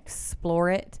out and explore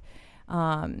it,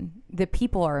 the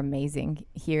people are amazing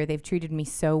here. They've treated me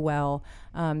so well.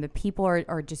 The people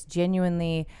are just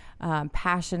genuinely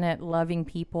passionate, loving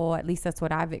people. At least that's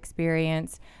what I've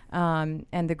experienced. And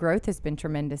the growth has been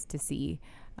tremendous to see.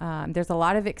 There's a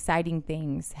lot of exciting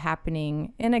things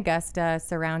happening in Augusta,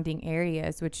 surrounding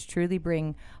areas, which truly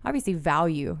bring obviously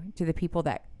value to the people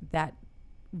that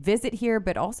visit here,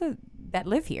 but also that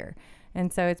live here.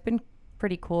 And so it's been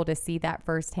pretty cool to see that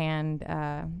firsthand,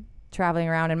 traveling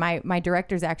around. And my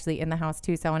director's actually in the house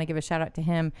too. So I want to give a shout out to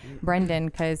him, Brendan,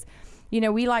 because,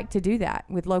 we like to do that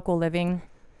with local living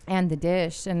and The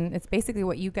Dish. And it's basically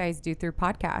what you guys do through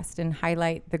podcast and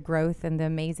highlight the growth and the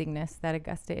amazingness that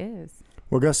Augusta is.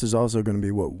 Well, Augusta is also going to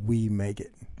be what we make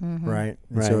it, right?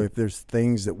 And so if there's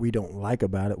things that we don't like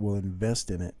about it, we'll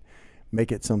invest in it,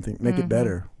 make it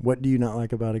better. What do you not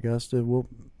like about Augusta? We'll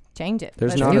change it.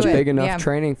 There's not a big enough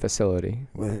training facility.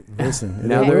 Well, listen,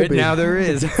 now there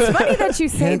is. It's funny that you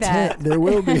say that. There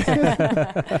will be.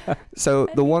 So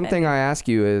the one thing I ask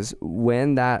you is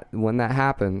when that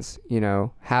happens,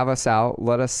 have us out,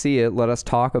 let us see it, let us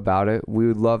talk about it. We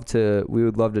would love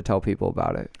to tell people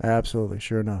about it. Absolutely,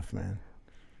 sure enough, man.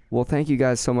 Well, thank you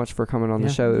guys so much for coming on the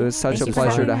show. It was such a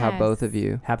pleasure to have both of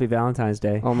you. Happy Valentine's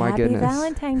Day. Oh my goodness. Happy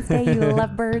Valentine's Day, you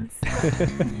lovebirds.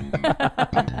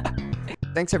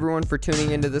 Thanks everyone for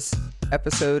tuning into this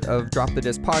episode of Drop the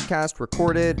Disc podcast,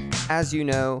 recorded, as you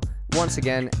know, once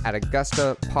again at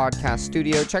Augusta Podcast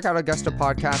Studio. Check out Augusta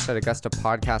Podcast at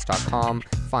augustapodcast.com.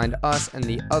 Find us and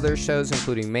the other shows,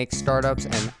 including Make Startups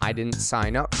and I Didn't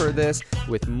Sign Up for This,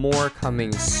 with more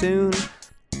coming soon.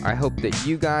 I hope that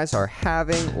you guys are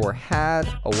having or had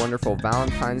a wonderful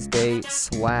Valentine's Day /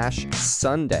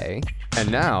 Sunday.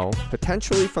 And now,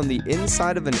 potentially from the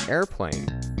inside of an airplane,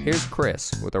 here's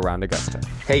Chris with Around Augusta.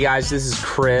 Hey guys, this is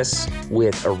Chris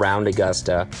with Around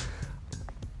Augusta.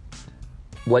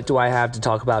 What do I have to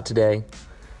talk about today?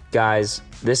 Guys,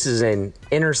 this is an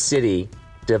inner city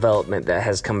development that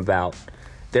has come about.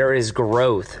 There is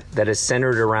growth that is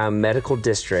centered around Medical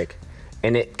District,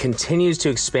 and it continues to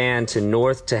expand to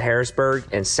north to Harrisburg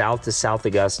and south to South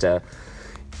Augusta.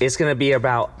 It's going to be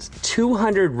about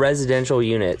 200 residential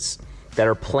units that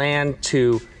are planned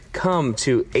to come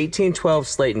to 1812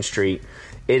 Slayton Street.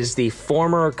 It is the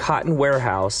former Cotton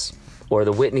Warehouse, or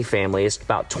the Whitney family. It's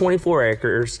about 24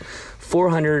 acres,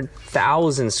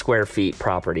 400,000 square feet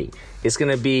property. It's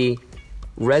going to be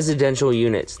residential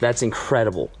units. That's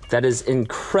incredible. That is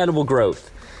incredible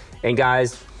growth. And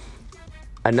guys,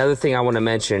 another thing I want to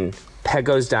mention,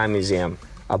 Pecco's Dime Museum.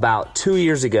 About 2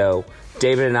 years ago,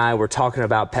 David and I were talking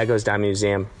about Pecco's Dime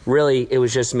Museum. Really, it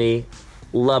was just me.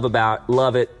 Love it,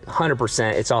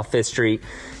 100%. It's off 5th Street.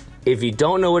 If you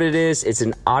don't know what it is, it's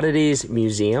an oddities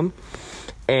museum.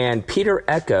 And Peter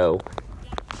Echo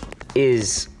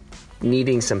is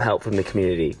needing some help from the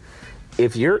community.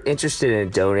 If you're interested in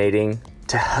donating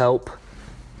to help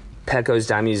Pecco's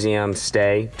Dime Museum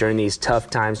stay during these tough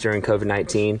times during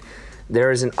COVID-19,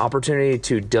 there is an opportunity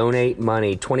to donate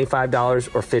money,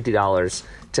 $25 or $50,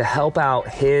 to help out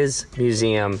his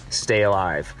museum stay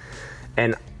alive.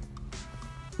 And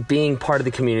being part of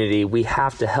the community, we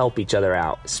have to help each other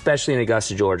out, especially in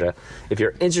Augusta, Georgia. If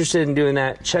you're interested in doing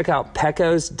that, check out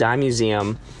Pecco's Dime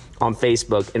Museum on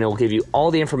Facebook, and it will give you all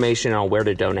the information on where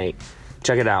to donate.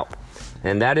 Check it out.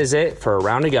 And that is it for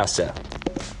Around Augusta.